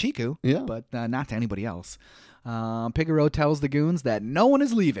pretty good to Chiku, but not to anybody else. Pigaro tells the goons that no one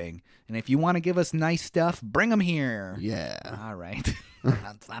is leaving, and if you want to give us nice stuff, bring them here. Yeah. All right.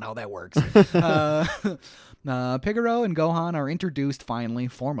 That's not how that works. Pigaro and Gohan are introduced finally,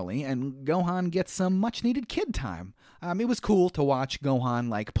 formally, and Gohan gets some much-needed kid time. It was cool to watch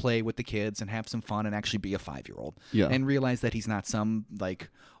Gohan play with the kids and have some fun and actually be a 5-year-old. Yeah. And realize that he's not some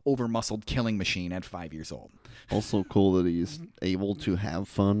over-muscled killing machine at 5 years old. Also cool that he's able to have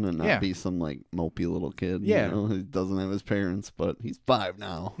fun and not be some mopey little kid. Yeah. He doesn't have his parents, but he's 5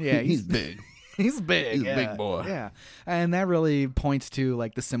 now. Yeah, he's big. He's big. He's a big boy. Yeah. And that really points to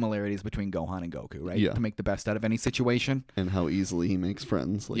the similarities between Gohan and Goku, right? Yeah. To make the best out of any situation. And how easily he makes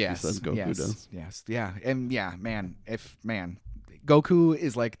friends, you said Goku does. Yes. Yeah. And Goku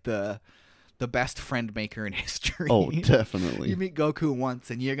is the best friend maker in history. Oh, definitely. You meet Goku once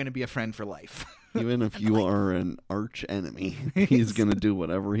and you're going to be a friend for life. Even if you are an arch enemy, he's going to do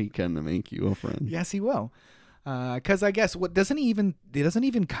whatever he can to make you a friend. Yes, he will. Because I guess he doesn't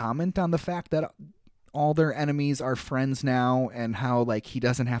even comment on the fact that all their enemies are friends now, and how he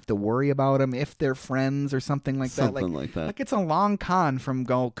doesn't have to worry about them if they're friends or something like that. Something like that. It's a long con from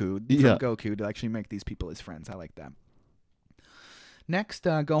Goku to actually make these people his friends. I like that. Next,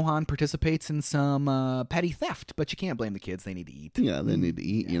 Gohan participates in some petty theft, but you can't blame the kids. They need to eat. Yeah, they need to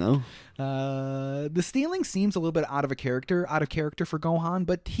eat, The stealing seems a little bit out of character for Gohan,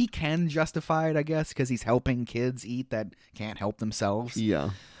 but he can justify it, I guess, because he's helping kids eat that can't help themselves.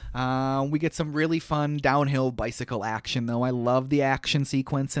 Yeah. We get some really fun downhill bicycle action, though. I love the action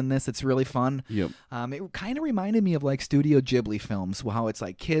sequence in this. It's really fun. Yep. It kind of reminded me of like Studio Ghibli films, how it's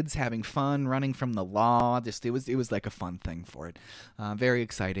like kids having fun, running from the law. Just it was like a fun thing for it. Very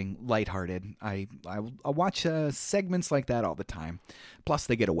exciting, lighthearted. I watch segments like that all the time. Plus,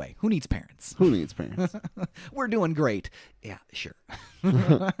 they get away. Who needs parents? Who needs parents? We're doing great. Yeah, sure.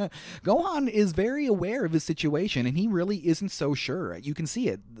 Gohan is very aware of his situation, and he really isn't so sure. You can see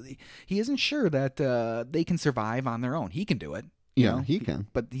it. He isn't sure that they can survive on their own. He can do it. You know? He can.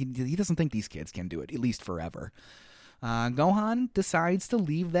 But he doesn't think these kids can do it, at least forever. Gohan decides to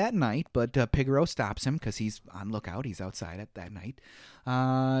leave that night, but Pigoro stops him because he's on lookout. He's outside at that night.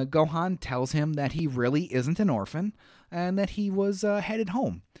 Gohan tells him that he really isn't an orphan and that he was headed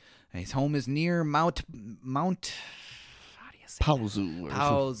home. His home is near Mount. How do you say Paozu.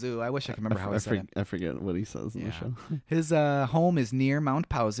 Paozu. I wish I could remember how I said it. I forget what he says in the show. His home is near Mount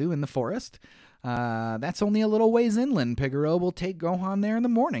Paozu in the forest. That's only a little ways inland. Pigoro will take Gohan there in the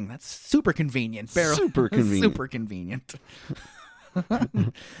morning. That's super convenient. Super convenient. Super convenient.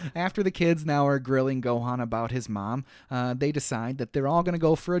 After the kids now are grilling Gohan about his mom, they decide that they're all going to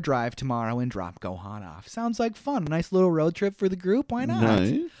go for a drive tomorrow and drop Gohan off. Sounds like fun. Nice little road trip for the group. Why not?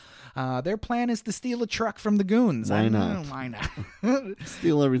 Nice. Their plan is to steal a truck from the goons. Why not? Why not?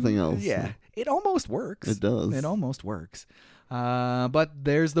 Steal everything else. Yeah, it almost works. It does. It almost works. But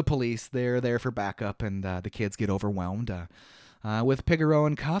there's the police. They're there for backup, and the kids get overwhelmed. With Pigoro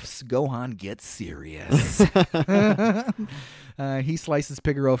in cuffs, Gohan gets serious. He slices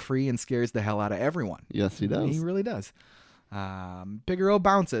Pigoro free and scares the hell out of everyone. Yes, he does. He really does. Pigoro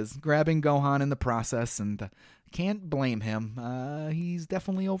bounces, grabbing Gohan in the process, and can't blame him. He's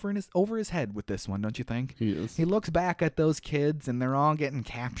definitely over his head with this one, don't you think? He is. He looks back at those kids, and they're all getting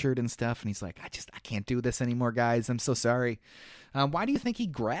captured and stuff, and he's like, I can't do this anymore, guys. I'm so sorry. Why do you think he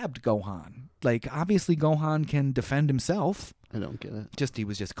grabbed Gohan? Like, obviously Gohan can defend himself. I don't get it. He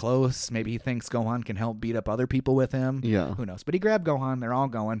was just close. Maybe he thinks Gohan can help beat up other people with him. Yeah. Who knows? But he grabbed Gohan. They're all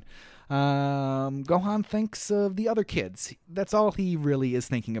going. Gohan thinks of the other kids. That's all he really is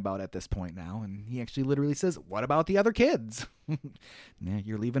thinking about at this point now. And he actually literally says, what about the other kids? Yeah,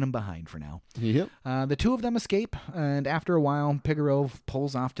 you're leaving them behind for now. Yep. The two of them escape. And after a while, Pigoro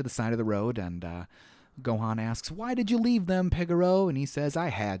pulls off to the side of the road and Gohan asks, why did you leave them, Pigoro? And he says, I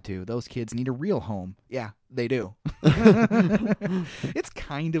had to. Those kids need a real home. Yeah, they do. It's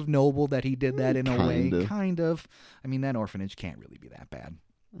kind of noble that he did that in a way. Kind of. I mean, that orphanage can't really be that bad.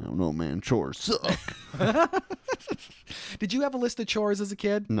 I don't know, man. Chores suck. Did you have a list of chores as a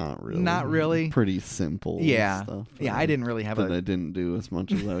kid? Not really. Not really? Pretty simple stuff. Yeah, I didn't really have I didn't do as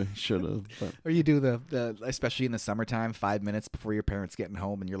much as I should have. Or you do the especially in the summertime, 5 minutes before your parents getting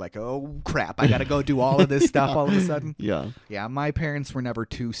home, and you're like, oh, crap, I got to go do all of this stuff all of a sudden. Yeah. Yeah, my parents were never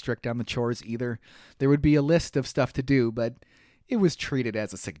too strict on the chores either. There would be a list of stuff to do, but it was treated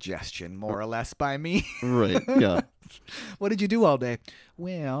as a suggestion, more or less, by me. Right, yeah. What did you do all day?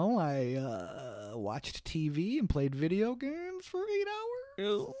 Well, I watched TV and played video games for 8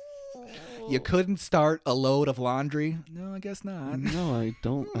 hours. You couldn't start a load of laundry? No, I guess not. No, I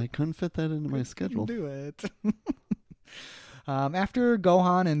don't. I couldn't fit that into my schedule. Do it. After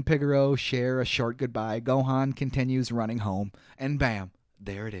Gohan and Pigoro share a short goodbye, Gohan continues running home, and bam,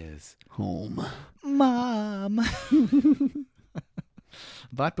 there it is. Home. Mom.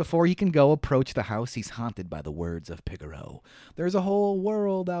 But before he can go approach the house, he's haunted by the words of Pigoro. There's a whole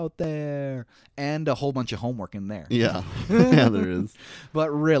world out there. And a whole bunch of homework in there. Yeah. Yeah, there is. But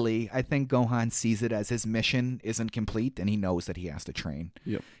really, I think Gohan sees it as his mission isn't complete, and he knows that he has to train.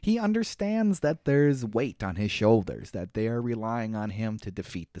 Yep. He understands that there's weight on his shoulders, that they are relying on him to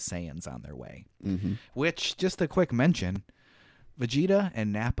defeat the Saiyans on their way. Mm-hmm. Which, just a quick mention, Vegeta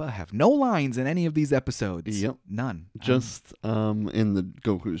and Nappa have no lines in any of these episodes. Yep. None. Just in the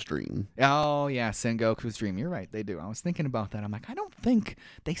Goku's dream. Oh, yeah, Sengoku's dream. You're right, they do. I was thinking about that. I'm like, I don't think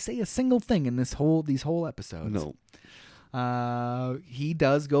they say a single thing in these whole episodes. No. He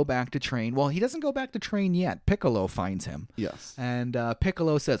does go back to train. Well, he doesn't go back to train yet. Piccolo finds him. Yes. And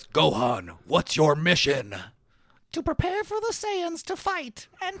Piccolo says, Gohan, what's your mission? To prepare for the Saiyans to fight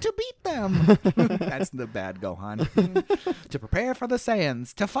and to beat them. That's the bad Gohan. To prepare for the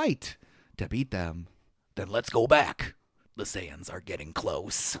Saiyans to fight, to beat them. Then let's go back. The Saiyans are getting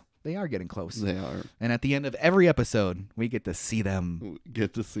close. They are getting close. They are. And at the end of every episode, we get to see them.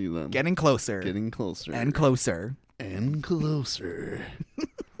 Get to see them. Getting closer. Getting closer. And closer. And closer.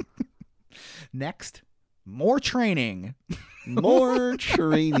 Next, more training. More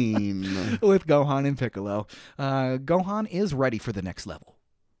training. With Gohan and Piccolo. Gohan is ready for the next level.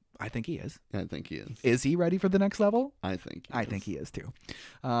 I think he is. I think he is. Is he ready for the next level? I think he I is. think he is too.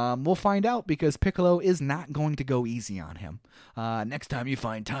 We'll find out because Piccolo is not going to go easy on him. Next time you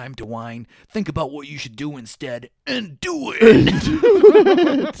find time to whine, think about what you should do instead and do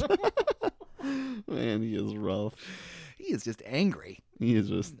it. Man, he is rough. He is just angry. He is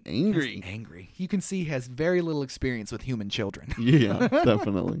just angry. Just angry. You can see he has very little experience with human children. Yeah,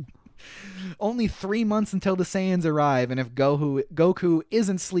 definitely. Only 3 months until the Saiyans arrive, and if Goku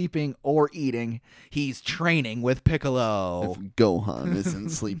isn't sleeping or eating, he's training with Piccolo. If Gohan isn't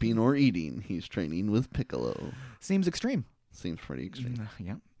sleeping or eating, he's training with Piccolo. Seems extreme. Seems pretty extreme.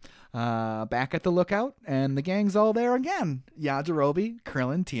 Yeah. Back at the lookout, and the gang's all there again. Yajirobe,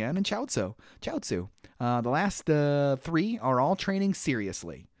 Krillin, Tien, and Chaozu. The last 3 are all training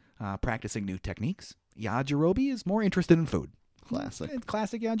seriously, practicing new techniques. Yajirobe is more interested in food.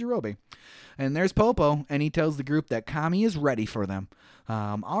 Classic Yajirobe. And there's Popo, and he tells the group that Kami is ready for them.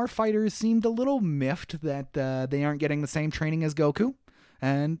 Our fighters seemed a little miffed that they aren't getting the same training as Goku,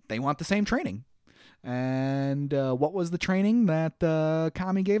 and they want the same training. And what was the training that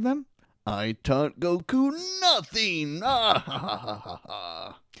Kami gave them? I taught Goku nothing.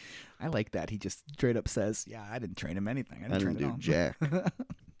 I like that. He just straight up says, yeah, I didn't train him anything. I didn't train do jack.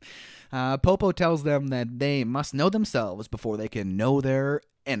 Popo tells them that they must know themselves before they can know their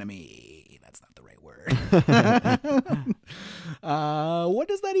enemy. That's not the right word. What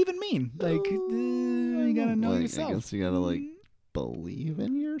does that even mean? Like, you gotta know yourself. I guess you gotta, believe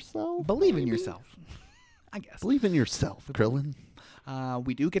in yourself? Believe in yourself, I guess. Believe in yourself, Krillin.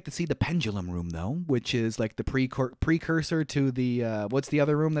 We do get to see the pendulum room, though, which is like the precursor to the, what's the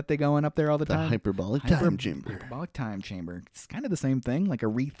other room that they go in up there all the time? The hyperbolic time chamber. Hyperbolic time chamber. It's kind of the same thing, like a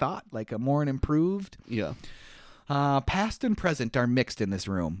rethought, like a more improved. Yeah. Past and present are mixed in this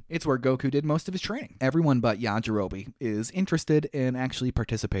room. It's where Goku did most of his training. Everyone but Yajirobe is interested in actually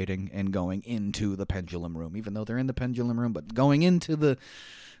participating and going into the pendulum room, even though they're in the pendulum room, but going into the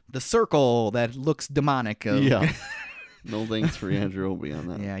circle that looks demonic. Yeah. No thanks for Yajirobe on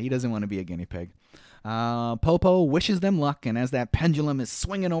that. Yeah, he doesn't want to be a guinea pig. Popo wishes them luck, and as that pendulum is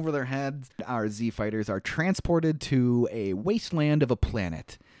swinging over their heads, our Z fighters are transported to a wasteland of a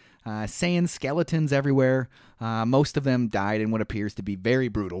planet. Saiyan skeletons everywhere. Most of them died in what appears to be very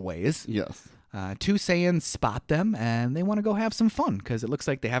brutal ways. Yes. 2 Saiyans spot them, and they want to go have some fun, because it looks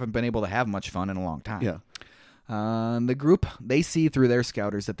like they haven't been able to have much fun in a long time. Yeah. The group, they see through their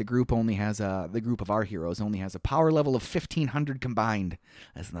scouters that the group of our heroes only has a power level of 1,500 combined.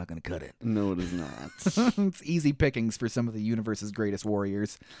 That's not going to cut it. No, it is not. It's easy pickings for some of the universe's greatest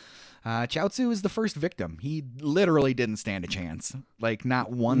warriors. Chaozu is the first victim. He literally didn't stand a chance. Like,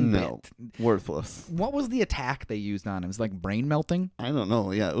 not one bit. Worthless. What was the attack they used on him? It was like brain melting? I don't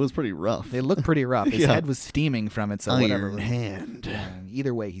know. Yeah, it was pretty rough. It looked pretty rough. His head was steaming from it, so whatever. Iron hand.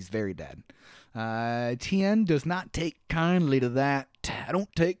 Either way, he's very dead. Tien does not take kindly to that. I don't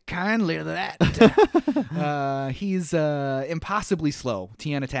take kindly to that. He's impossibly slow.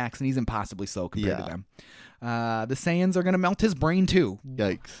 Tien attacks, and he's impossibly slow compared to them. The Saiyans are going to melt his brain, too.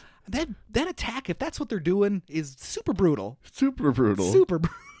 Yikes. That attack, if that's what they're doing, is super brutal. Super brutal. Super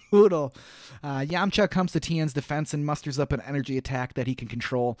brutal. Yamcha comes to Tien's defense and musters up an energy attack that he can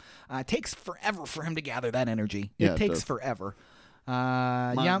control. It takes forever for him to gather that energy. Yeah, it takes forever.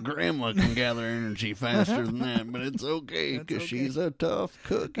 My grandma can gather energy faster than that, but it's okay because she's a tough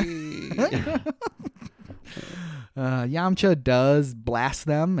cookie. Yamcha does blast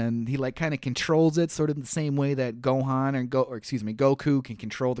them, and he kind of controls it, sort of the same way that Goku can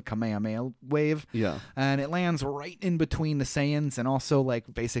control the Kamehameha wave. Yeah, and it lands right in between the Saiyans, and also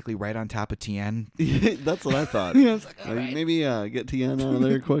basically right on top of Tien. That's what I thought. Yeah, right. Maybe get Tien out of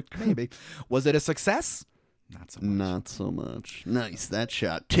there quick. Maybe. Was it a success? Not so much. Nice. That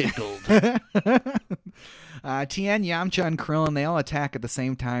shot tickled. Tien, Yamcha, and Krillin, they all attack at the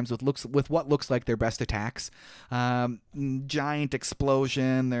same times with what looks like their best attacks. Giant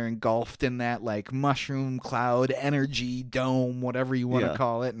explosion. They're engulfed in that mushroom cloud energy dome, whatever you want to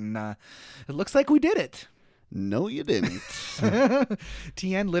call it. And it looks like we did it. No, you didn't.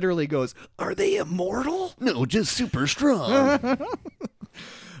 Tien literally goes, "Are they immortal?" No, just super strong.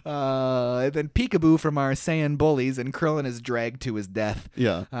 Then Peekaboo from our Saiyan bullies, and Krillin is dragged to his death.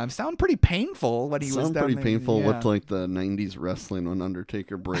 Yeah. Sound pretty painful when he was down pretty there. painful. Yeah. Looked like the 90s wrestling when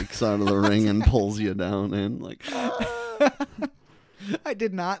Undertaker breaks out of the ring and pulls you down and I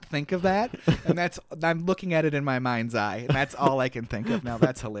did not think of that, and I'm looking at it in my mind's eye, and that's all I can think of now.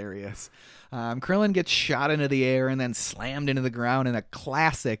 That's hilarious. Krillin gets shot into the air and then slammed into the ground in a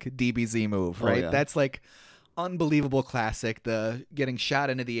classic DBZ move, right? Oh, yeah. That's unbelievable classic, the getting shot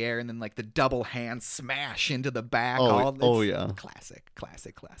into the air and then like the double hand smash into the back. Yeah. Classic.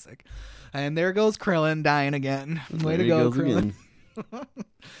 And there goes Krillin dying again. Way to There he go, goes Krillin. again.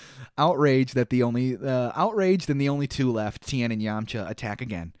 Outraged and the only two left, Tien and Yamcha attack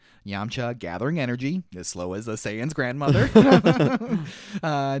again. Yamcha gathering energy, as slow as a Saiyan's grandmother.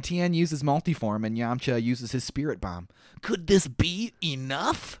 Tien uses multiform and Yamcha uses his spirit bomb. Could this be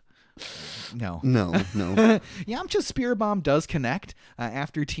enough? No. Yamcha's spirit bomb does connect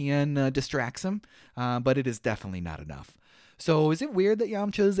after Tien distracts him, but it is definitely not enough. So is it weird that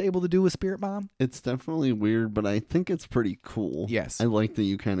Yamcha is able to do a spirit bomb? It's definitely weird, but I think it's pretty cool. Yes. I like that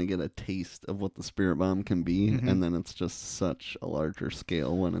you kind of get a taste of what the spirit bomb can be, and then it's just such a larger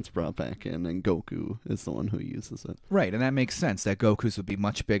scale when it's brought back in, and Goku is the one who uses it. Right, and that makes sense, that Goku's would be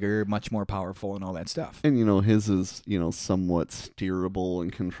much bigger, much more powerful, and all that stuff. And, his is, somewhat steerable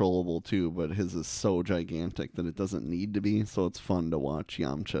and controllable, too, but his is so gigantic that it doesn't need to be, so it's fun to watch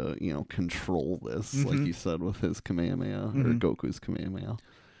Yamcha, control this, like you said, with his Kamehameha, or Goku's Kamehameha.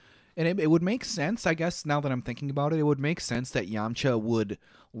 And it would make sense, I guess, now that I'm thinking about it, it would make sense that Yamcha would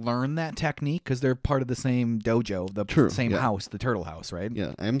learn that technique because they're part of the same dojo, the same house, the turtle house, right?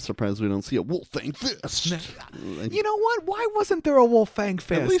 Yeah, I'm surprised we don't see a Wolfang Fist. You know what? Why wasn't there a Wolfang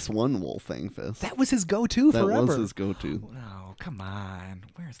Fist? At least one Wolfang Fist. That was his go-to forever. That was his go-to. No, come on.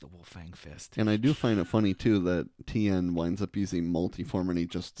 Where's the Wolfang Fist? And I do find it funny, too, that Tien winds up using multiform and he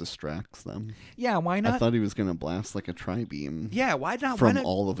just distracts them. Yeah, why not? I thought he was going to blast like a tri-beam. Yeah, why not? From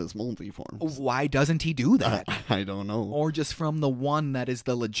all of his multiforms. Why doesn't he do that? I don't know. Or just from the one that is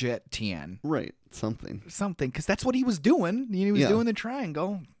the legit Tien. Right, something, because that's what he was doing. He was doing the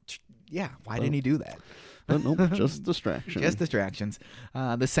triangle. Yeah, why didn't he do that? Nope, just distractions. Just distractions.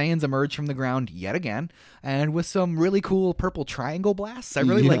 The Saiyans emerge from the ground yet again, and with some really cool purple triangle blasts. I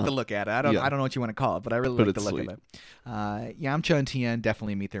really like the look at it. I don't know what you want to call it, but I really like the look of it. Yamcha and Tien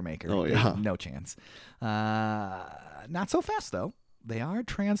definitely meet their maker. Oh, yeah. No chance. Not so fast, though. They are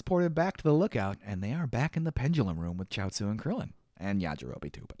transported back to the lookout, and they are back in the pendulum room with Chaozu and Krillin. And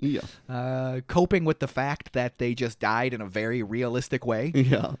Yajirobe, too. But, yeah. Coping with the fact that they just died in a very realistic way.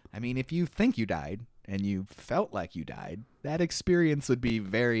 Yeah. I mean, if you think you died and you felt like you died, that experience would be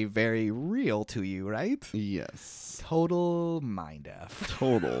very, very real to you, right? Yes. Total mind F.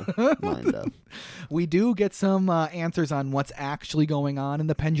 Total mind F. We do get some answers on what's actually going on in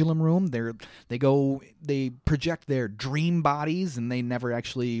the pendulum room. They project their dream bodies, and they never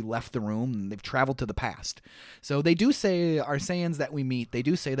actually left the room, and they've traveled to the past. So they do say, our Saiyans that we meet, they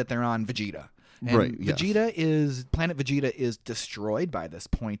do say that they're on Vegeta. And right, yes. Planet Vegeta is destroyed by this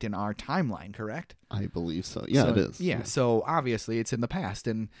point in our timeline, correct? I believe so. Yeah, it is. Yeah, so obviously it's in the past,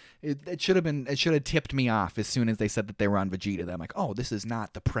 and it should have tipped me off as soon as they said that they were on Vegeta. That I'm like, oh, this is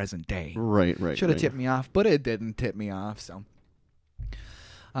not the present day. Right. Should have tipped me off, but it didn't tip me off, so.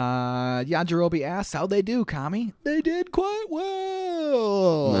 Yajirobe asks, how'd they do, Kami? They did quite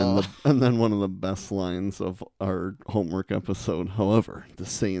well. And then one of the best lines of our homework episode, however, the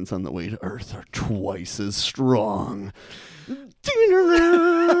Saiyans on the way to Earth are twice as strong. The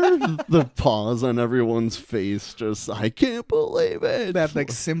pause on everyone's face, just, I can't believe it. That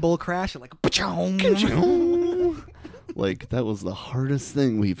like cymbal crash, like, like, that was the hardest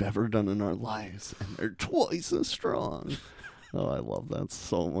thing we've ever done in our lives, and they're twice as strong. Oh, I love that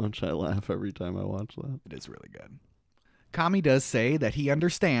so much. I laugh every time I watch that. It is really good. Kami does say that he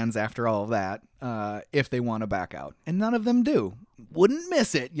understands after all of that if they want to back out. And none of them do. Wouldn't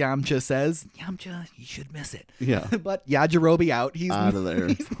miss it, Yamcha says. Yamcha, you should miss it. Yeah. But Yajirobe out. He's out of there.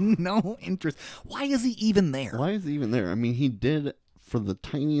 He's no interest. Why is he even there? I mean, he did... For the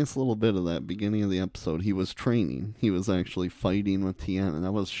tiniest little bit of that beginning of the episode, he was training. He was actually fighting with Tien, and I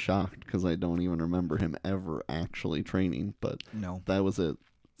was shocked because I don't even remember him ever actually training. But no, that was it.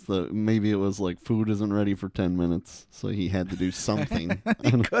 So maybe it was like food isn't ready for 10 minutes, so he had to do something.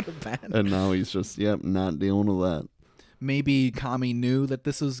 It could have been. And now he's just, not dealing with that. Maybe Kami knew that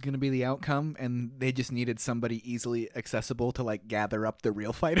this was going to be the outcome, and they just needed somebody easily accessible to like gather up the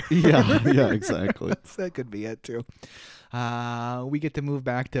real fighter. Yeah, exactly. That could be it too. We get to move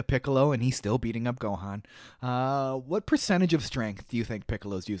back to Piccolo, and he's still beating up Gohan. What percentage of strength do you think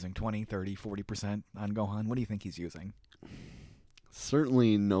Piccolo's using? 20, 30, 40% on Gohan? What do you think he's using?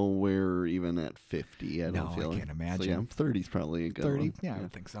 Certainly nowhere even at 50. I can't imagine. So 30's probably a good 30? one. Yeah, I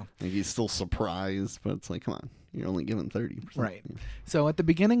don't think so. Like he's still surprised, but it's like, come on, you're only given 30%. Right. Yeah. So at the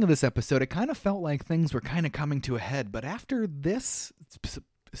beginning of this episode, it kind of felt like things were kind of coming to a head, but after this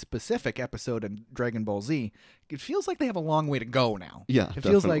specific episode in Dragon Ball Z, it feels like they have a long way to go now. Yeah, it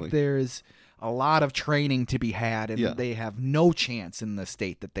feels definitely. like there's a lot of training to be had, and they have no chance in the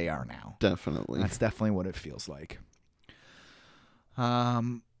state that they are now. Definitely. That's definitely what it feels like.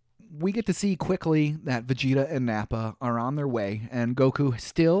 We get to see quickly that Vegeta and Nappa are on their way, and Goku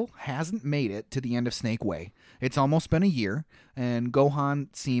still hasn't made it to the end of Snake Way. It's almost been a year, and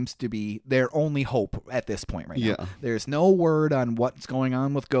Gohan seems to be their only hope at this point right now. There's no word on what's going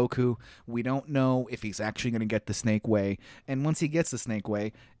on with Goku. We don't know if he's actually going to get the Snake Way, and once he gets the Snake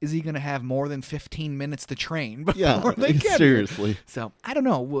Way, is he going to have more than 15 minutes to train before they get seriously. So, I don't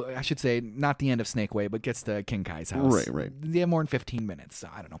know. I should say not the end of Snake Way, but gets to King Kai's house. Right. They have more than 15 minutes, so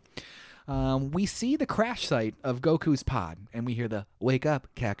I don't know. We see the crash site of Goku's pod, and we hear the "Wake up,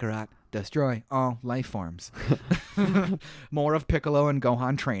 Kakarot, destroy all life forms." More of Piccolo and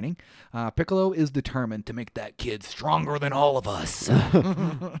Gohan training. Piccolo is determined to make that kid stronger than all of us.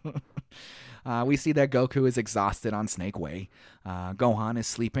 We see that Goku is exhausted on Snake Way. Gohan is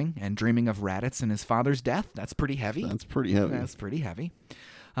sleeping and dreaming of Raditz and his father's death. That's pretty heavy.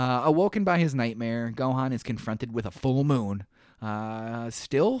 Awoken by his nightmare, Gohan is confronted with a full moon.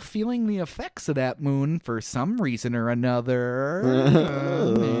 Still feeling the effects of that moon for some reason or another.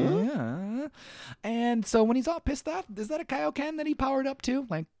 And so when he's all pissed off, is that a Kaioken that he powered up to?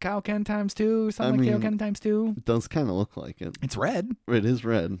 Like Kaioken times 2, something like Kaioken times 2? It does kind of look like it. It's red. It is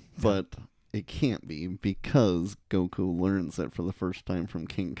red, but it can't be because Goku learns it for the first time from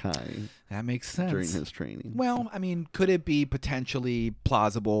King Kai. That makes sense. During his training. Well, I mean, could it be potentially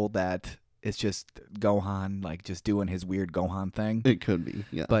plausible that it's just Gohan, like, just doing his weird Gohan thing? It could be,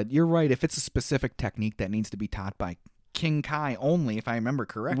 yeah. But you're right. If it's a specific technique that needs to be taught by King Kai only, if I remember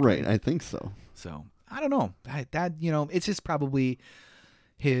correctly. Right, I think so. So, I don't know. It's just probably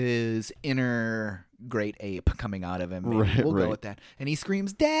his inner great ape coming out of him. Maybe. We'll go with that. And he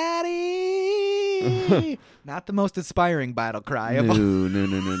screams, "Daddy!" Not the most inspiring battle cry of all.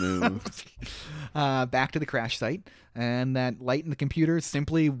 No. Back to the crash site, and that light in the computer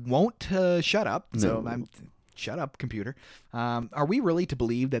simply won't shut up. No. So shut up, computer. Are we really to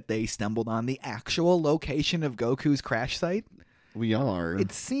believe that they stumbled on the actual location of Goku's crash site? We are.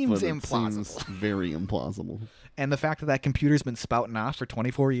 It seems implausible. It seems very implausible. And the fact that computer's been spouting off for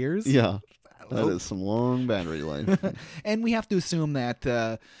 24 years? Yeah. That is some long battery life. And we have to assume that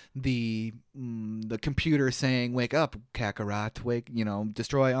the computer saying, "Wake up, Kakarot,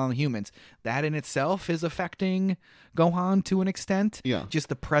 destroy all humans," that in itself is affecting Gohan to an extent. Yeah. Just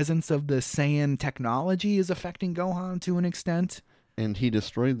the presence of the Saiyan technology is affecting Gohan to an extent. And he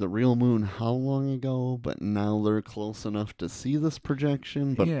destroyed the real moon how long ago? But now they're close enough to see this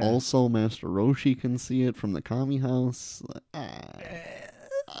projection. But also Master Roshi can see it from the Kami house.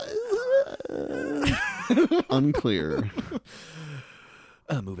 Unclear.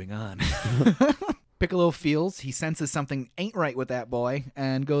 Moving on. Piccolo he senses something ain't right with that boy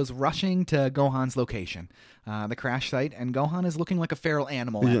and goes rushing to Gohan's location, the crash site, and Gohan is looking like a feral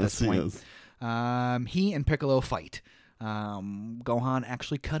animal at this point. He and Piccolo fight. Gohan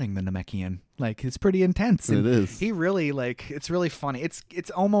actually cutting the Namekian. It's pretty intense. It is. He really, it's really funny. It's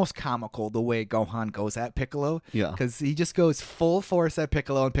almost comical the way Gohan goes at Piccolo. Yeah. Because he just goes full force at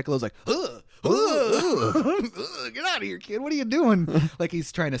Piccolo, and Piccolo's like, "Ugh, get out of here, kid. What are you doing?" Like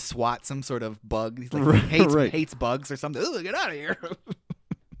he's trying to swat some sort of bug. He's like, hates bugs or something. "Ugh, get out of here."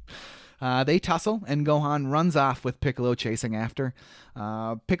 They tussle, and Gohan runs off with Piccolo chasing after.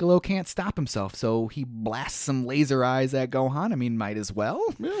 Piccolo can't stop himself, so he blasts some laser eyes at Gohan. I mean, might as well.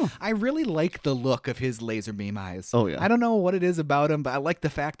 Yeah. I really like the look of his laser beam eyes. Oh, yeah. I don't know what it is about him, but I like the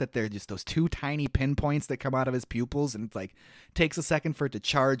fact that they're just those two tiny pinpoints that come out of his pupils, and it's takes a second for it to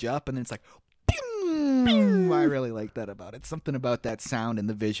charge up, and then it's like, bing! I really like that about it. Something about that sound and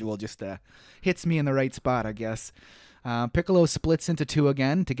the visual just hits me in the right spot, I guess. Piccolo splits into two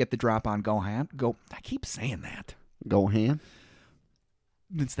again to get the drop on Gohan. I keep saying that. Gohan?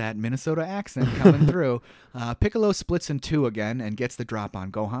 It's that Minnesota accent coming through. Piccolo splits in two again and gets the drop on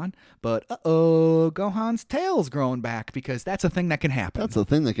Gohan. But, Gohan's tail's growing back because that's a thing that can happen. That's a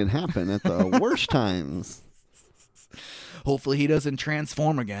thing that can happen at the worst times. Hopefully he doesn't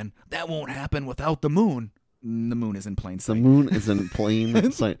transform again. That won't happen without the moon. The moon is in plain sight. The moon is in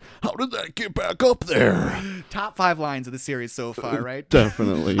plain sight. How did that get back up there? Top 5 lines of the series so far, right?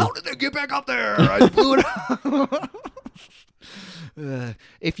 Definitely. How did that get back up there? I blew it up.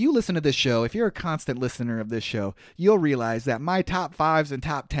 If you listen to this show, if you're a constant listener of this show, you'll realize that my top 5s and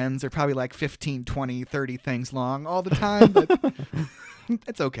top 10s are probably 15, 20, 30 things long all the time, but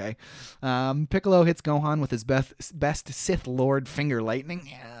it's okay. Piccolo hits Gohan with his best Sith Lord finger lightning.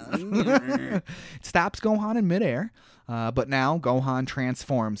 It stops Gohan in midair, but now Gohan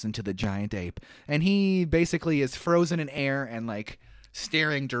transforms into the giant ape, and he basically is frozen in air and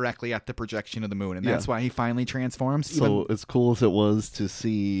staring directly at the projection of the moon, and that's why he finally transforms. So as cool as it was to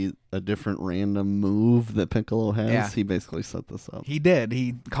see a different random move that Piccolo has, he basically set this up. He did.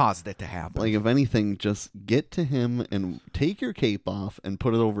 He caused it to happen. Like, if anything, just get to him and take your cape off and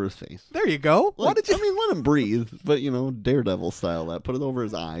put it over his face. There you go. Like, I mean, let him breathe, but, Daredevil style that. Put it over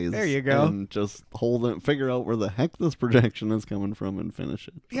his eyes. There you go. And just hold it, figure out where the heck this projection is coming from and finish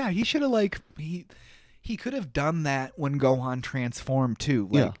it. Yeah, he should have, he could have done that when Gohan transformed, too.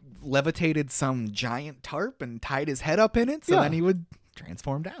 Levitated some giant tarp and tied his head up in it, so then he would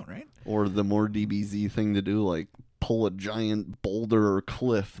transform down, right? Or the more DBZ thing to do, like pull a giant boulder or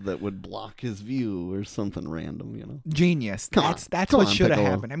cliff that would block his view or something random, Genius. That's what should have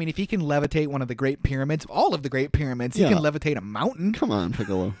happened. I mean, if he can levitate one of the Great Pyramids, all of the Great Pyramids, he can levitate a mountain. Come on,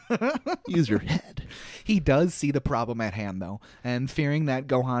 Piccolo. Use your head. He does see the problem at hand, though, and fearing that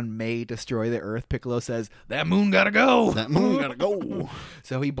Gohan may destroy the Earth, Piccolo says, "That moon gotta go! That moon gotta go!"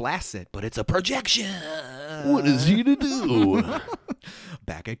 So he blasts it, but it's a projection! What is he to do?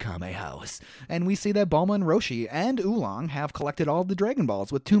 Back at Kame House. And we see that Bulma and Roshi and Oolong have collected all the Dragon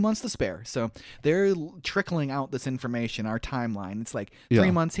Balls with 2 months to spare. So they're trickling out this information, our timeline. It's like 3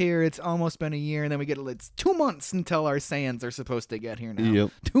 months here, it's almost been a year, and then it's 2 months until our Saiyans are supposed to get here now.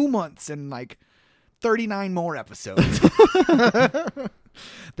 Yep. 2 months and 39 more episodes.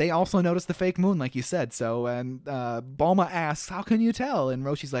 They also noticed the fake moon, like you said. So, and Bulma asks, "How can you tell?" And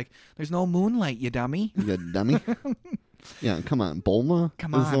Roshi's like, "There's no moonlight, you dummy." You dummy. Yeah, come on. Bulma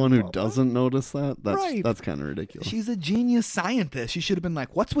is the one who doesn't notice that? That's kind of ridiculous. She's a genius scientist. She should have been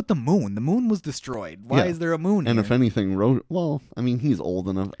like, "What's with the moon? The moon was destroyed. Why is there a moon And here?" if anything, he's old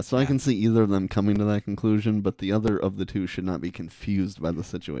enough, so I can see either of them coming to that conclusion, but the other of the two should not be confused by the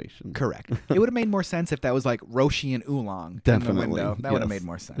situation. Correct. It would have made more sense if that was like Roshi and Oolong in the window. That would have made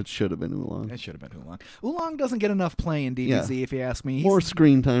more sense. It should have been Oolong. It should have been Oolong. Oolong doesn't get enough play in DBZ, if you ask me. More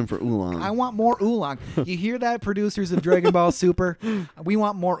screen time for Oolong. I want more Oolong. You hear that, producers of Dragon Ball Super? We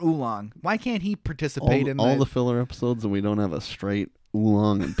want more Oolong. Why can't he participate in all the filler episodes and we don't have a straight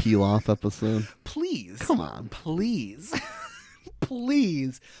Oolong and Pilaf episode? Please. Come on. Please.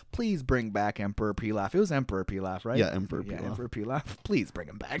 Please bring back Emperor Pilaf. It was Emperor Pilaf, right? Yeah, Emperor Pilaf. Emperor Pilaf. Please bring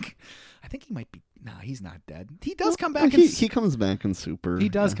him back. I think he might be... Nah, he's not dead. He does come back in... He comes back in Super. He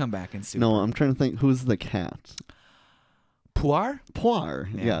does come back in Super. No, I'm trying to think. Who's the cat? Puar? Puar.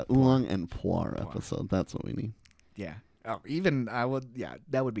 Yeah, Oolong and Puar episode. That's what we need. Yeah. Oh,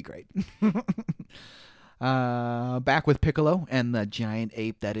 that would be great. Back with Piccolo and the giant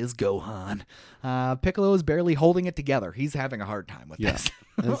ape that is Gohan. Piccolo is barely holding it together. He's having a hard time with this.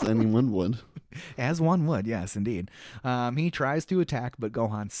 As anyone would. As one would, yes, indeed. He tries to attack, but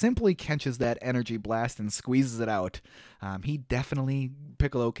Gohan simply catches that energy blast and squeezes it out.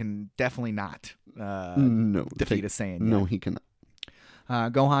 Piccolo can definitely not defeat a Saiyan. No, he cannot.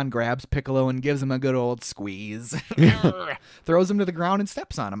 Gohan grabs Piccolo and gives him a good old squeeze. Throws him to the ground and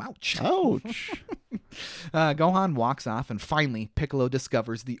steps on him. Ouch. Gohan walks off, and finally Piccolo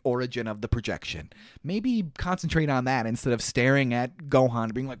discovers the origin of the projection. Maybe concentrate on that instead of staring at Gohan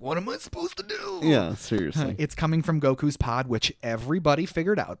and being like, "What am I supposed to do?" Yeah, seriously. It's coming from Goku's pod, which everybody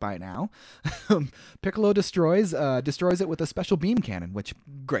figured out by now. Piccolo destroys it with a special beam cannon, which,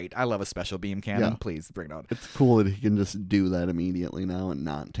 great. I love a special beam cannon. Yeah. Please bring it on. It's cool that he can just do that immediately now and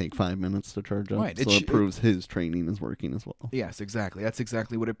not take 5 minutes to charge up. Right. So it proves his training is working as well. Yes, exactly. That's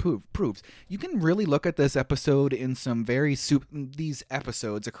exactly what it proves. You can really look at this episode in some very these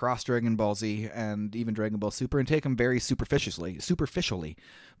episodes across Dragon Ball Z and even Dragon Ball Super and take them very superficially.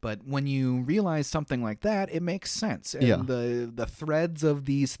 But when you realize something like that, it makes sense. And the threads of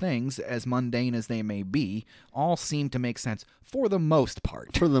these things, as mundane as they may be, all seem to make sense for the most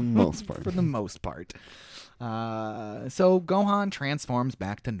part. For the most part. So Gohan transforms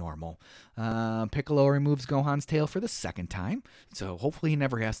back to normal. Piccolo removes Gohan's tail for the second time, so hopefully he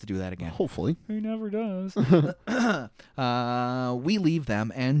never has to do that again. Hopefully. He never does. We leave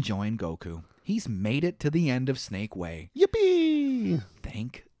them and join Goku. He's made it to the end of Snake Way. Yippee!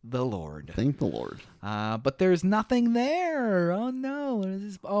 Thank the Lord. Thank the Lord. But there's nothing there. Oh, no.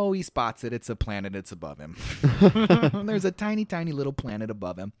 Oh, he spots it. It's a planet. It's above him. There's a tiny, tiny little planet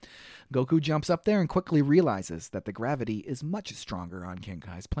above him. Goku jumps up there and quickly realizes that the gravity is much stronger on King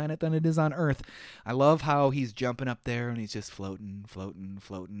Kai's planet than it is on Earth. I love how he's jumping up there and he's just floating,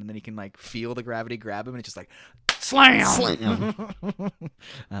 and then he can feel the gravity grab him and it's just like, slam!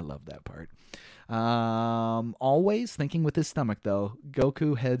 I love that part. Always thinking with his stomach, though,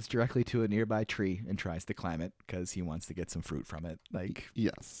 Goku heads directly to a nearby tree and tries to climb it because he wants to get some fruit from it.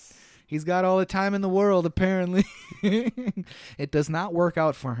 Yes. He's got all the time in the world, apparently. It does not work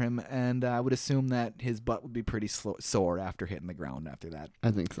out for him, and I would assume that his butt would be pretty sore after hitting the ground after that.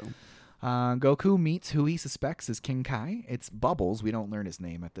 I think so. Goku meets who he suspects is King Kai. It's Bubbles. We don't learn his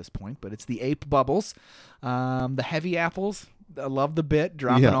name at this point, but it's the ape Bubbles. The heavy apples, I love the bit,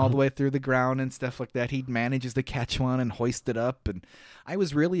 dropping all the way through the ground and stuff like that. He manages to catch one and hoist it up, and I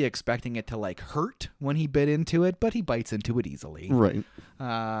was really expecting it to like hurt when he bit into it, but he bites into it easily. Right.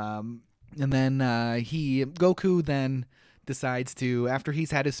 And then Goku then decides to, after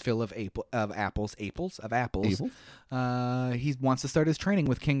he's had his fill of apples, he wants to start his training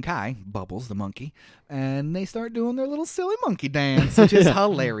with King Kai, Bubbles the monkey, and they start doing their little silly monkey dance, which is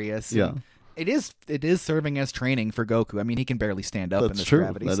hilarious. Yeah. It is serving as training for Goku. I mean, he can barely stand up in this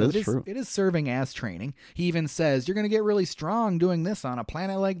gravity. That is true. It is serving as training. He even says, you're going to get really strong doing this on a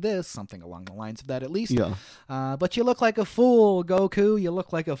planet like this, something along the lines of that at least. Yeah. But you look like a fool, Goku. You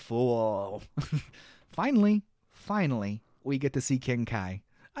look like a fool. Finally, we get to see King Kai.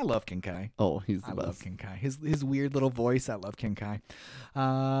 I love King Kai. Oh, he's the best. I love King Kai. His weird little voice. I love King Kai.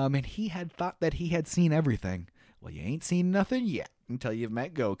 And he had thought that he had seen everything. Well, you ain't seen nothing yet until you've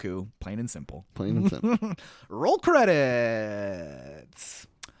met Goku. Plain and simple. Plain and simple. Roll credits.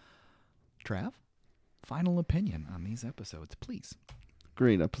 Trav, final opinion on these episodes, please.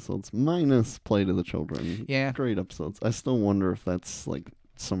 Great episodes, minus Play to the Children. Yeah. Great episodes. I still wonder if that's like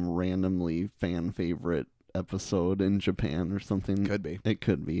some randomly fan favorite episode in Japan or something. Could be. It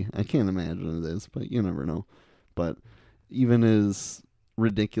could be. I can't imagine it is, but you never know. But even as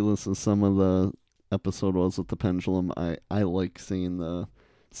ridiculous as some of the episode was with the pendulum, I like seeing the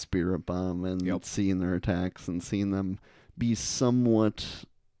spirit bomb and seeing their attacks and seeing them be somewhat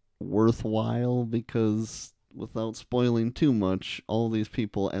worthwhile, because without spoiling too much, all these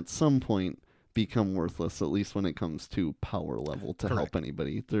people at some point become worthless, at least when it comes to power level to help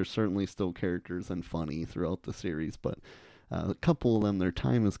anybody. There's certainly still characters and funny throughout the series, but a couple of them, their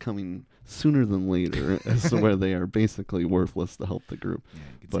time is coming sooner than later as to where they are basically worthless to help the group. Yeah,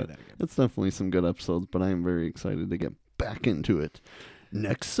 you can but say that again. it's definitely some good episodes, but I am very excited to get back into it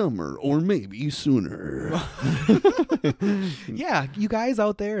next summer or maybe sooner. Yeah, you guys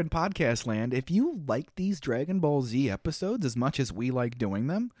out there in podcast land, if you like these Dragon Ball Z episodes as much as we like doing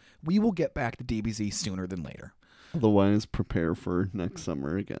them, we will get back to DBZ sooner than later. Otherwise, prepare for next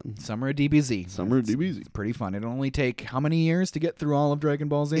summer again. Summer of DBZ. DBZ. It's pretty fun. It'll only take how many years to get through all of Dragon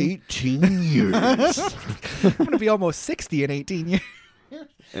Ball Z? 18 years. I'm going to be almost 60 in 18 years.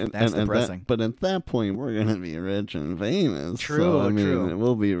 That's depressing. But at that point, we're going to be rich and famous. True, true.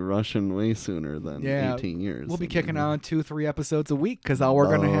 We'll be rushing way sooner than 18 years. We'll be kicking out 2-3 episodes a week because all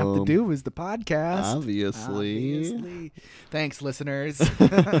we're going to have to do is the podcast. Obviously. Thanks, listeners.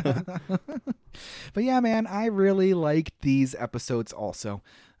 But yeah, man, I really liked these episodes also.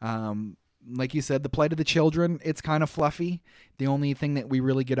 Like you said, the plight of the children, it's kind of fluffy. The only thing that we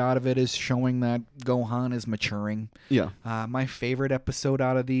really get out of it is showing that Gohan is maturing. Yeah. My favorite episode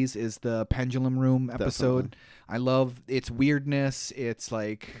out of these is the Pendulum Room episode. Definitely. I love its weirdness. It's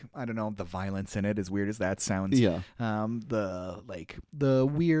like, I don't know, the violence in it, as weird as that sounds. Yeah. The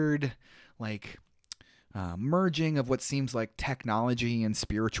weird, merging of what seems like technology and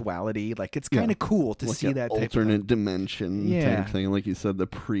spirituality. Like, it's kind of cool to see that type alternate dimension Yeah. type thing. Like you said, the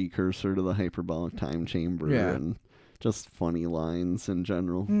precursor to the hyperbolic time chamber, and just funny lines in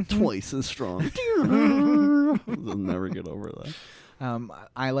general. Twice as strong. They'll never get over that.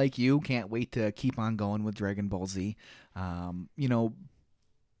 I, like you, can't wait to keep on going with Dragon Ball Z.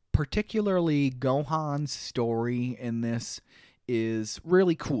 Particularly Gohan's story in this is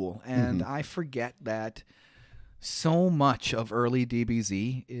really cool, and I forget that so much of early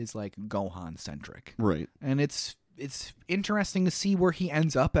DBZ is like Gohan centric, Right. and it's interesting to see where he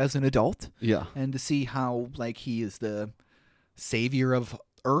ends up as an adult, Yeah. and to see how he is the savior of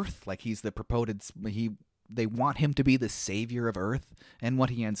Earth, he's the purported they want him to be the savior of Earth, and what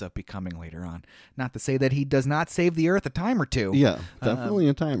he ends up becoming later on. Not to say that he does not save the Earth a time or two. Yeah, definitely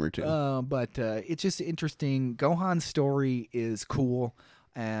a time or two. But it's just interesting. Gohan's story is cool,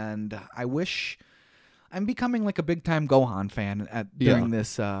 and I wish I'm becoming a big time Gohan fan during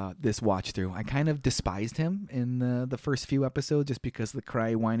this watch through. I kind of despised him in the first few episodes just because of the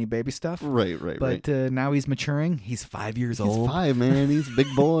cry whiny baby stuff. Right. But now he's maturing. He's 5 years old. He's 5, man. He's a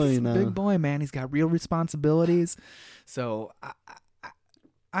big boy He's now. a big boy, man. He's got real responsibilities. So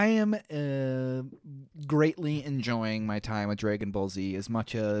I am greatly enjoying my time with Dragon Ball Z as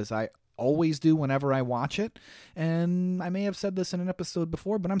much as I always do whenever I watch it. And I may have said this in an episode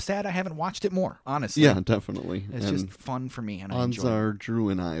before, but I'm sad I haven't watched it more, honestly. Yeah, definitely. It's and just fun for me, and I odds enjoy it. are Drew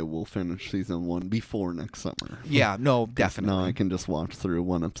and I will finish season 1 before next summer. Yeah, no, definitely. Now I can just watch through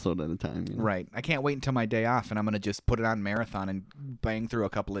one episode at a time. You know? Right. I can't wait until my day off, and I'm going to just put it on marathon and bang through a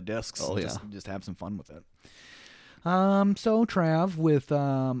couple of discs. Oh, and yeah. Just have some fun with it. So, Trav, with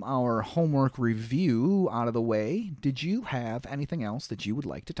our homework review out of the way, did you have anything else that you would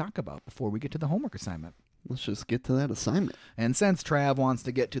like to talk about before we get to the homework assignment? Let's just get to that assignment. And since Trav wants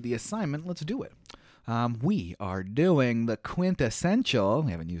to get to the assignment, let's do it. We are doing the quintessential,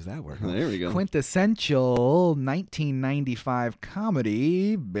 we haven't used that word. There we go. Quintessential 1995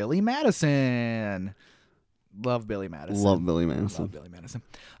 comedy, Billy Madison. Love Billy Madison. Love Billy Madison. Love Billy Madison.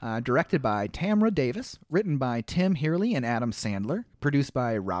 Directed by Tamra Davis, written by Tim Healy and Adam Sandler, produced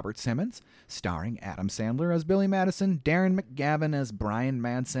by Robert Simmons, starring Adam Sandler as Billy Madison, Darren McGavin as Brian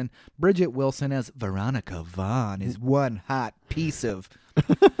Manson, Bridget Wilson as Veronica Vaughn is one hot piece of...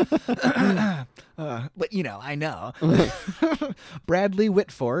 but you know, I know. Bradley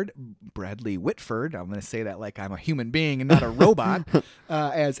Whitford, I'm going to say that like I'm a human being and not a robot,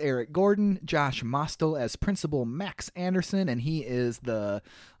 as Eric Gordon, Josh Mostel as Principal Max Anderson, and he is the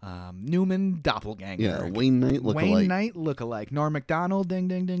Newman doppelganger. Yeah, Wayne Knight lookalike. Wayne Knight lookalike. Norm Macdonald, ding,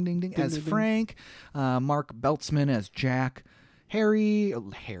 ding, ding, ding, ding, as Frank. Mark Beltzman as Jack.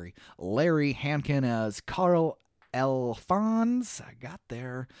 Larry Hankin as Carl Alphonse. I got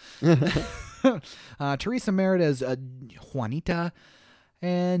there. Teresa Merritt as Juanita.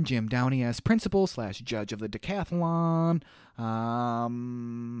 And Jim Downey as principal / judge of the decathlon.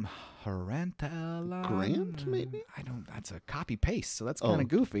 Grant, maybe? That's a copy paste, so that's kind of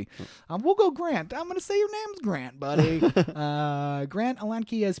goofy. We'll go Grant. I'm going to say your name's Grant, buddy. Grant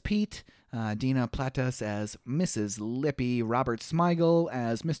Alanke as Pete. Dina Platas as Mrs. Lippy, Robert Smigel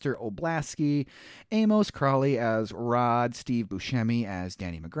as Mr. Oblasky, Amos Crawley as Rod, Steve Buscemi as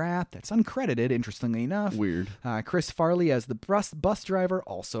Danny McGrath. That's uncredited, interestingly enough. Weird. Chris Farley as the bus driver,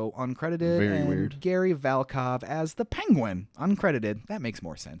 also uncredited. Very and weird. Gary Valkov as the Penguin, uncredited. That makes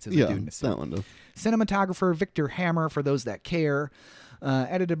more sense. As a Yeah, dude in a suit. that one does. Cinematographer Victor Hammer, for those that care.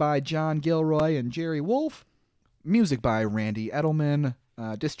 Edited by John Gilroy and Jerry Wolf. Music by Randy Edelman.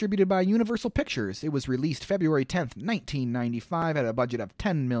 Distributed by Universal Pictures. It was released February 10th, 1995 at a budget of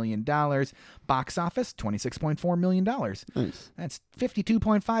 $10 million. Box office, $26.4 million. Nice. That's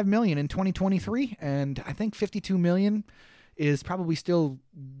 $52.5 million in 2023, and I think $52 million is probably still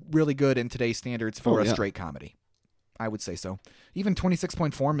really good in today's standards for a straight comedy. I would say so. Even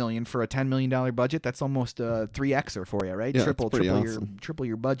 $26.4 million for a $10 million budget, that's almost a 3Xer for you, right? Yeah, triple awesome.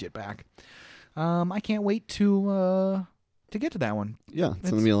 your budget back. I can't wait to get to that one. Yeah, it's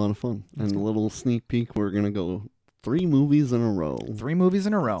going to be a lot of fun. And a little sneak peek, we're going to go 3 movies in a row. 3 movies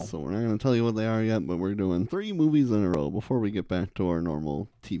in a row. So we're not going to tell you what they are yet, but we're doing 3 movies in a row before we get back to our normal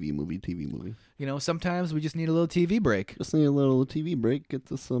TV movie. You know, sometimes we just need a little TV break. Just need a little TV break, get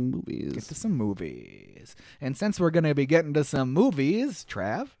to some movies. And since we're going to be getting to some movies,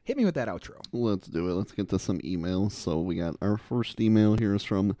 Trav, hit me with that outro. Let's do it. Let's get to some emails. So we got our first email here is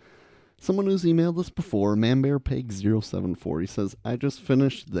from someone who's emailed us before, ManBearPeg074. He says, I just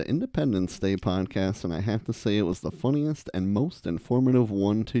finished the Independence Day podcast, and I have to say it was the funniest and most informative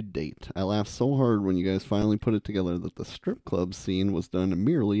one to date. I laughed so hard when you guys finally put it together that the strip club scene was done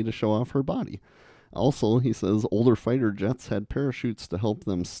merely to show off her body. Also, he says, older fighter jets had parachutes to help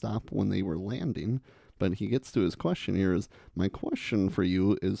them stop when they were landing. But he gets to his question here is, my question for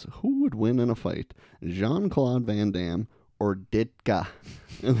you is, who would win in a fight, Jean-Claude Van Damme or Ditka?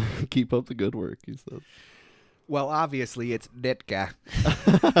 Keep up the good work, he says. Well, obviously, it's Ditka.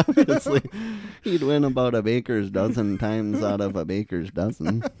 Obviously, he'd win about a baker's dozen times out of a baker's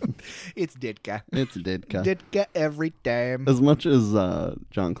dozen. It's Ditka. It's Ditka. Ditka every time. As much as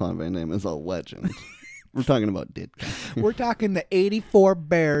Jean-Claude Van Damme is a legend, we're talking about Ditka. We're talking the 84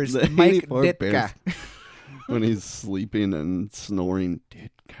 Bears. The Mike 84 Ditka. Bears. When he's sleeping and snoring,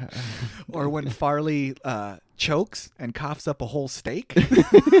 Ditka. Or when Farley chokes and coughs up a whole steak.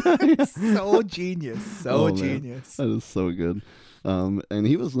 It's so genius. Genius. That is so good. And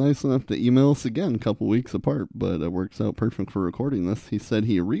he was nice enough to email us again a couple weeks apart, but it works out perfect for recording this. He said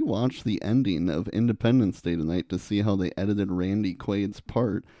he rewatched the ending of Independence Day tonight to see how they edited Randy Quaid's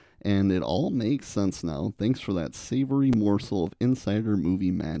part, and it all makes sense now. Thanks for that savory morsel of insider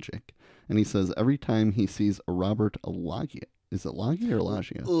movie magic. And he says every time he sees Robert Loggia, is it Loggia or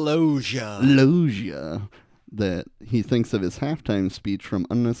Loggia? Loggia. Loggia. that he thinks of his halftime speech from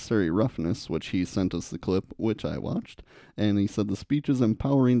Unnecessary Roughness, which he sent us the clip, which I watched. And he said the speech is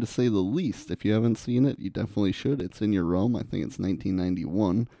empowering to say the least. If you haven't seen it, you definitely should. It's in your realm. I think it's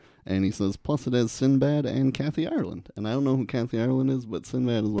 1991. And he says, plus it has Sinbad and Kathy Ireland. And I don't know who Kathy Ireland is, but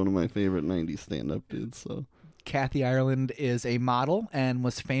Sinbad is one of my favorite 90s stand-up dudes, so... Kathy Ireland is a model and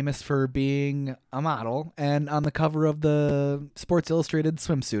was famous for being a model and on the cover of the Sports Illustrated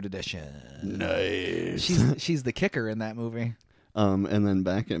swimsuit edition. Nice. She's the kicker in that movie. And then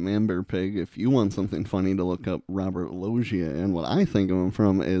back at Man Bear Pig, if you want something funny to look up Robert Loggia, and what I think of him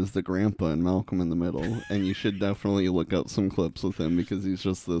from is the grandpa in Malcolm in the Middle, and you should definitely look up some clips with him because he's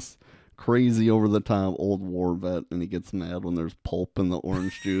just this crazy over-the-top old war vet, and he gets mad when there's pulp in the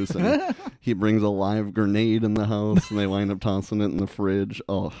orange juice, and he brings a live grenade in the house, and they wind up tossing it in the fridge.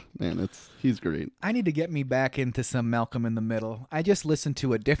 Oh, man, he's great. I need to get me back into some Malcolm in the Middle. I just listened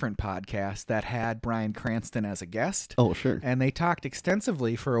to a different podcast that had Bryan Cranston as a guest. Oh, sure. And they talked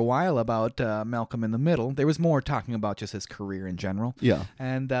extensively for a while about Malcolm in the Middle. There was more talking about just his career in general. Yeah.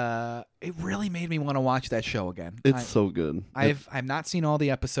 And it really made me want to watch that show again. It's so good. I've not seen all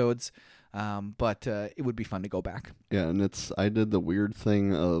the episodes. But it would be fun to go back. Yeah, and I did the weird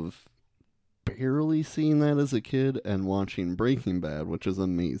thing of barely seeing that as a kid and watching Breaking Bad, which is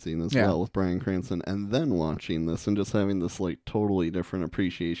amazing as well with Bryan Cranston, and then watching this and just having this like totally different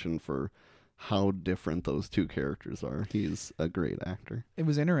appreciation for how different those two characters are. He's a great actor. It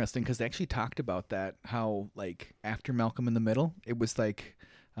was interesting because they actually talked about that, how like after Malcolm in the Middle, it was like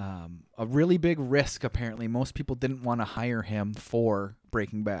a really big risk. Apparently most people didn't want to hire him for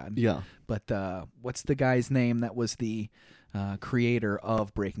Breaking Bad. Yeah. But what's the guy's name that was the creator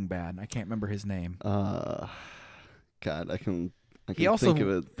of Breaking Bad? I can't remember his name. God, I can think of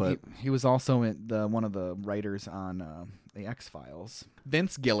it, but he was also one of the writers on the X-Files.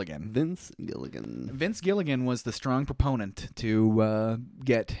 Vince Gilligan. Vince Gilligan was the strong proponent to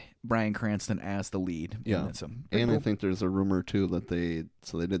get Bryan Cranston as the lead. Yeah, I think there's a rumor too that they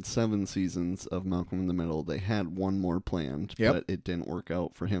did 7 seasons of Malcolm in the Middle. They had one more planned, but it didn't work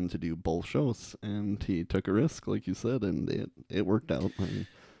out for him to do both shows, and he took a risk, like you said, and it worked out.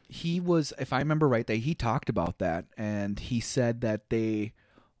 He was, if I remember right, he talked about that, and he said that he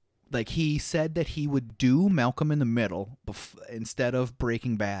would do Malcolm in the Middle instead of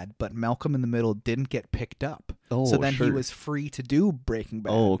Breaking Bad, but Malcolm in the Middle didn't get picked up. Oh, so then sure. he was free to do Breaking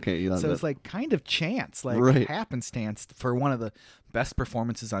Bad. Oh, okay. Yeah, so it's like kind of chance, like right. happenstance for one of the best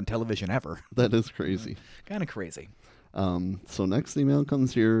performances on television ever. That is crazy. Kind of crazy. So next email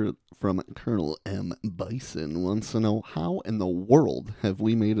comes here from Colonel M. Bison. Wants to know, how in the world have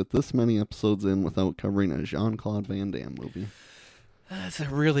we made it this many episodes in without covering a Jean-Claude Van Damme movie? That's a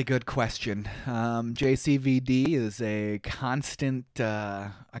really good question. JCVD is a constant,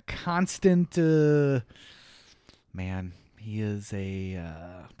 man. He is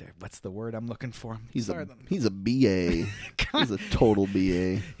what's the word I'm looking for? He's a BA. He's a total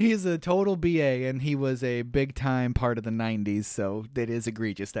BA. He's a total BA, and he was a big-time part of the 90s, so it is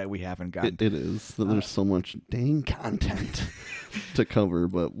egregious that we haven't gotten It is. There's so much dang content to cover,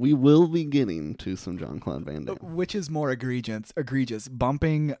 but we will be getting to some Jean-Claude Van Damme. Which is more egregious,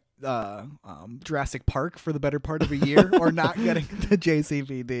 bumping Jurassic Park for the better part of a year or not getting the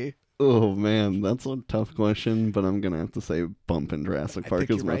JCVD? Oh, man, that's a tough question, but I'm going to have to say bump in Jurassic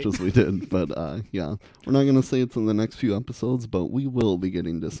Park as much as we did. But, yeah, we're not going to say it's in the next few episodes, but we will be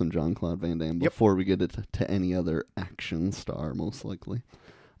getting to some Jean-Claude Van Damme before we get it to any other action star, most likely.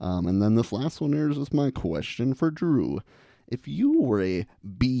 And then this last one here is just my question for Drew. If you were a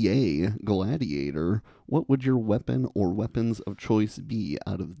BA gladiator, what would your weapon or weapons of choice be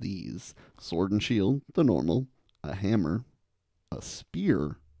out of these? Sword and shield, the normal, a hammer, a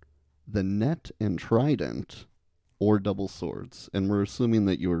spear, the net and trident, or double swords. And we're assuming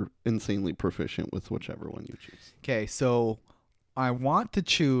that you're insanely proficient with whichever one you choose. Okay, so I want to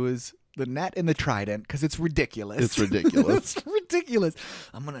choose the net and the trident because it's ridiculous. It's ridiculous. It's ridiculous.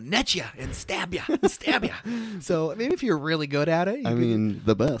 I'm going to net you and stab you. So maybe if you're really good at it.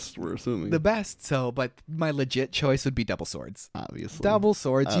 The best, we're assuming. The best. So, but my legit choice would be double swords. Obviously. Double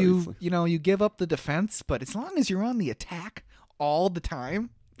swords. Obviously. You give up the defense, but as long as you're on the attack all the time,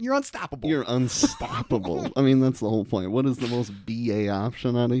 you're unstoppable. You're unstoppable. That's the whole point. What is the most BA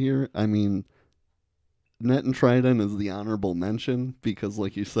option out of here? Net and trident is the honorable mention because,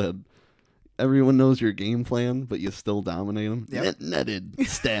 like you said, everyone knows your game plan, but you still dominate them. Yep. Netted,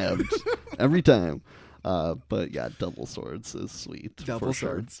 stabbed every time. But yeah, double swords is sweet. Double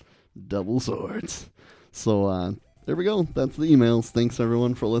swords. Sure. Double swords. So there we go. That's the emails. Thanks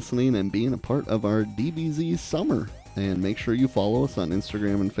everyone for listening and being a part of our DBZ summer. And make sure you follow us on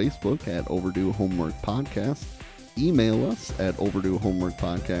Instagram and Facebook at Overdue Homework Podcast. Email us at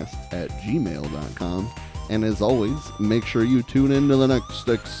overduehomeworkpodcast@gmail.com. And as always, make sure you tune in to the next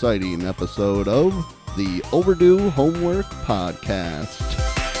exciting episode of the Overdue Homework Podcast.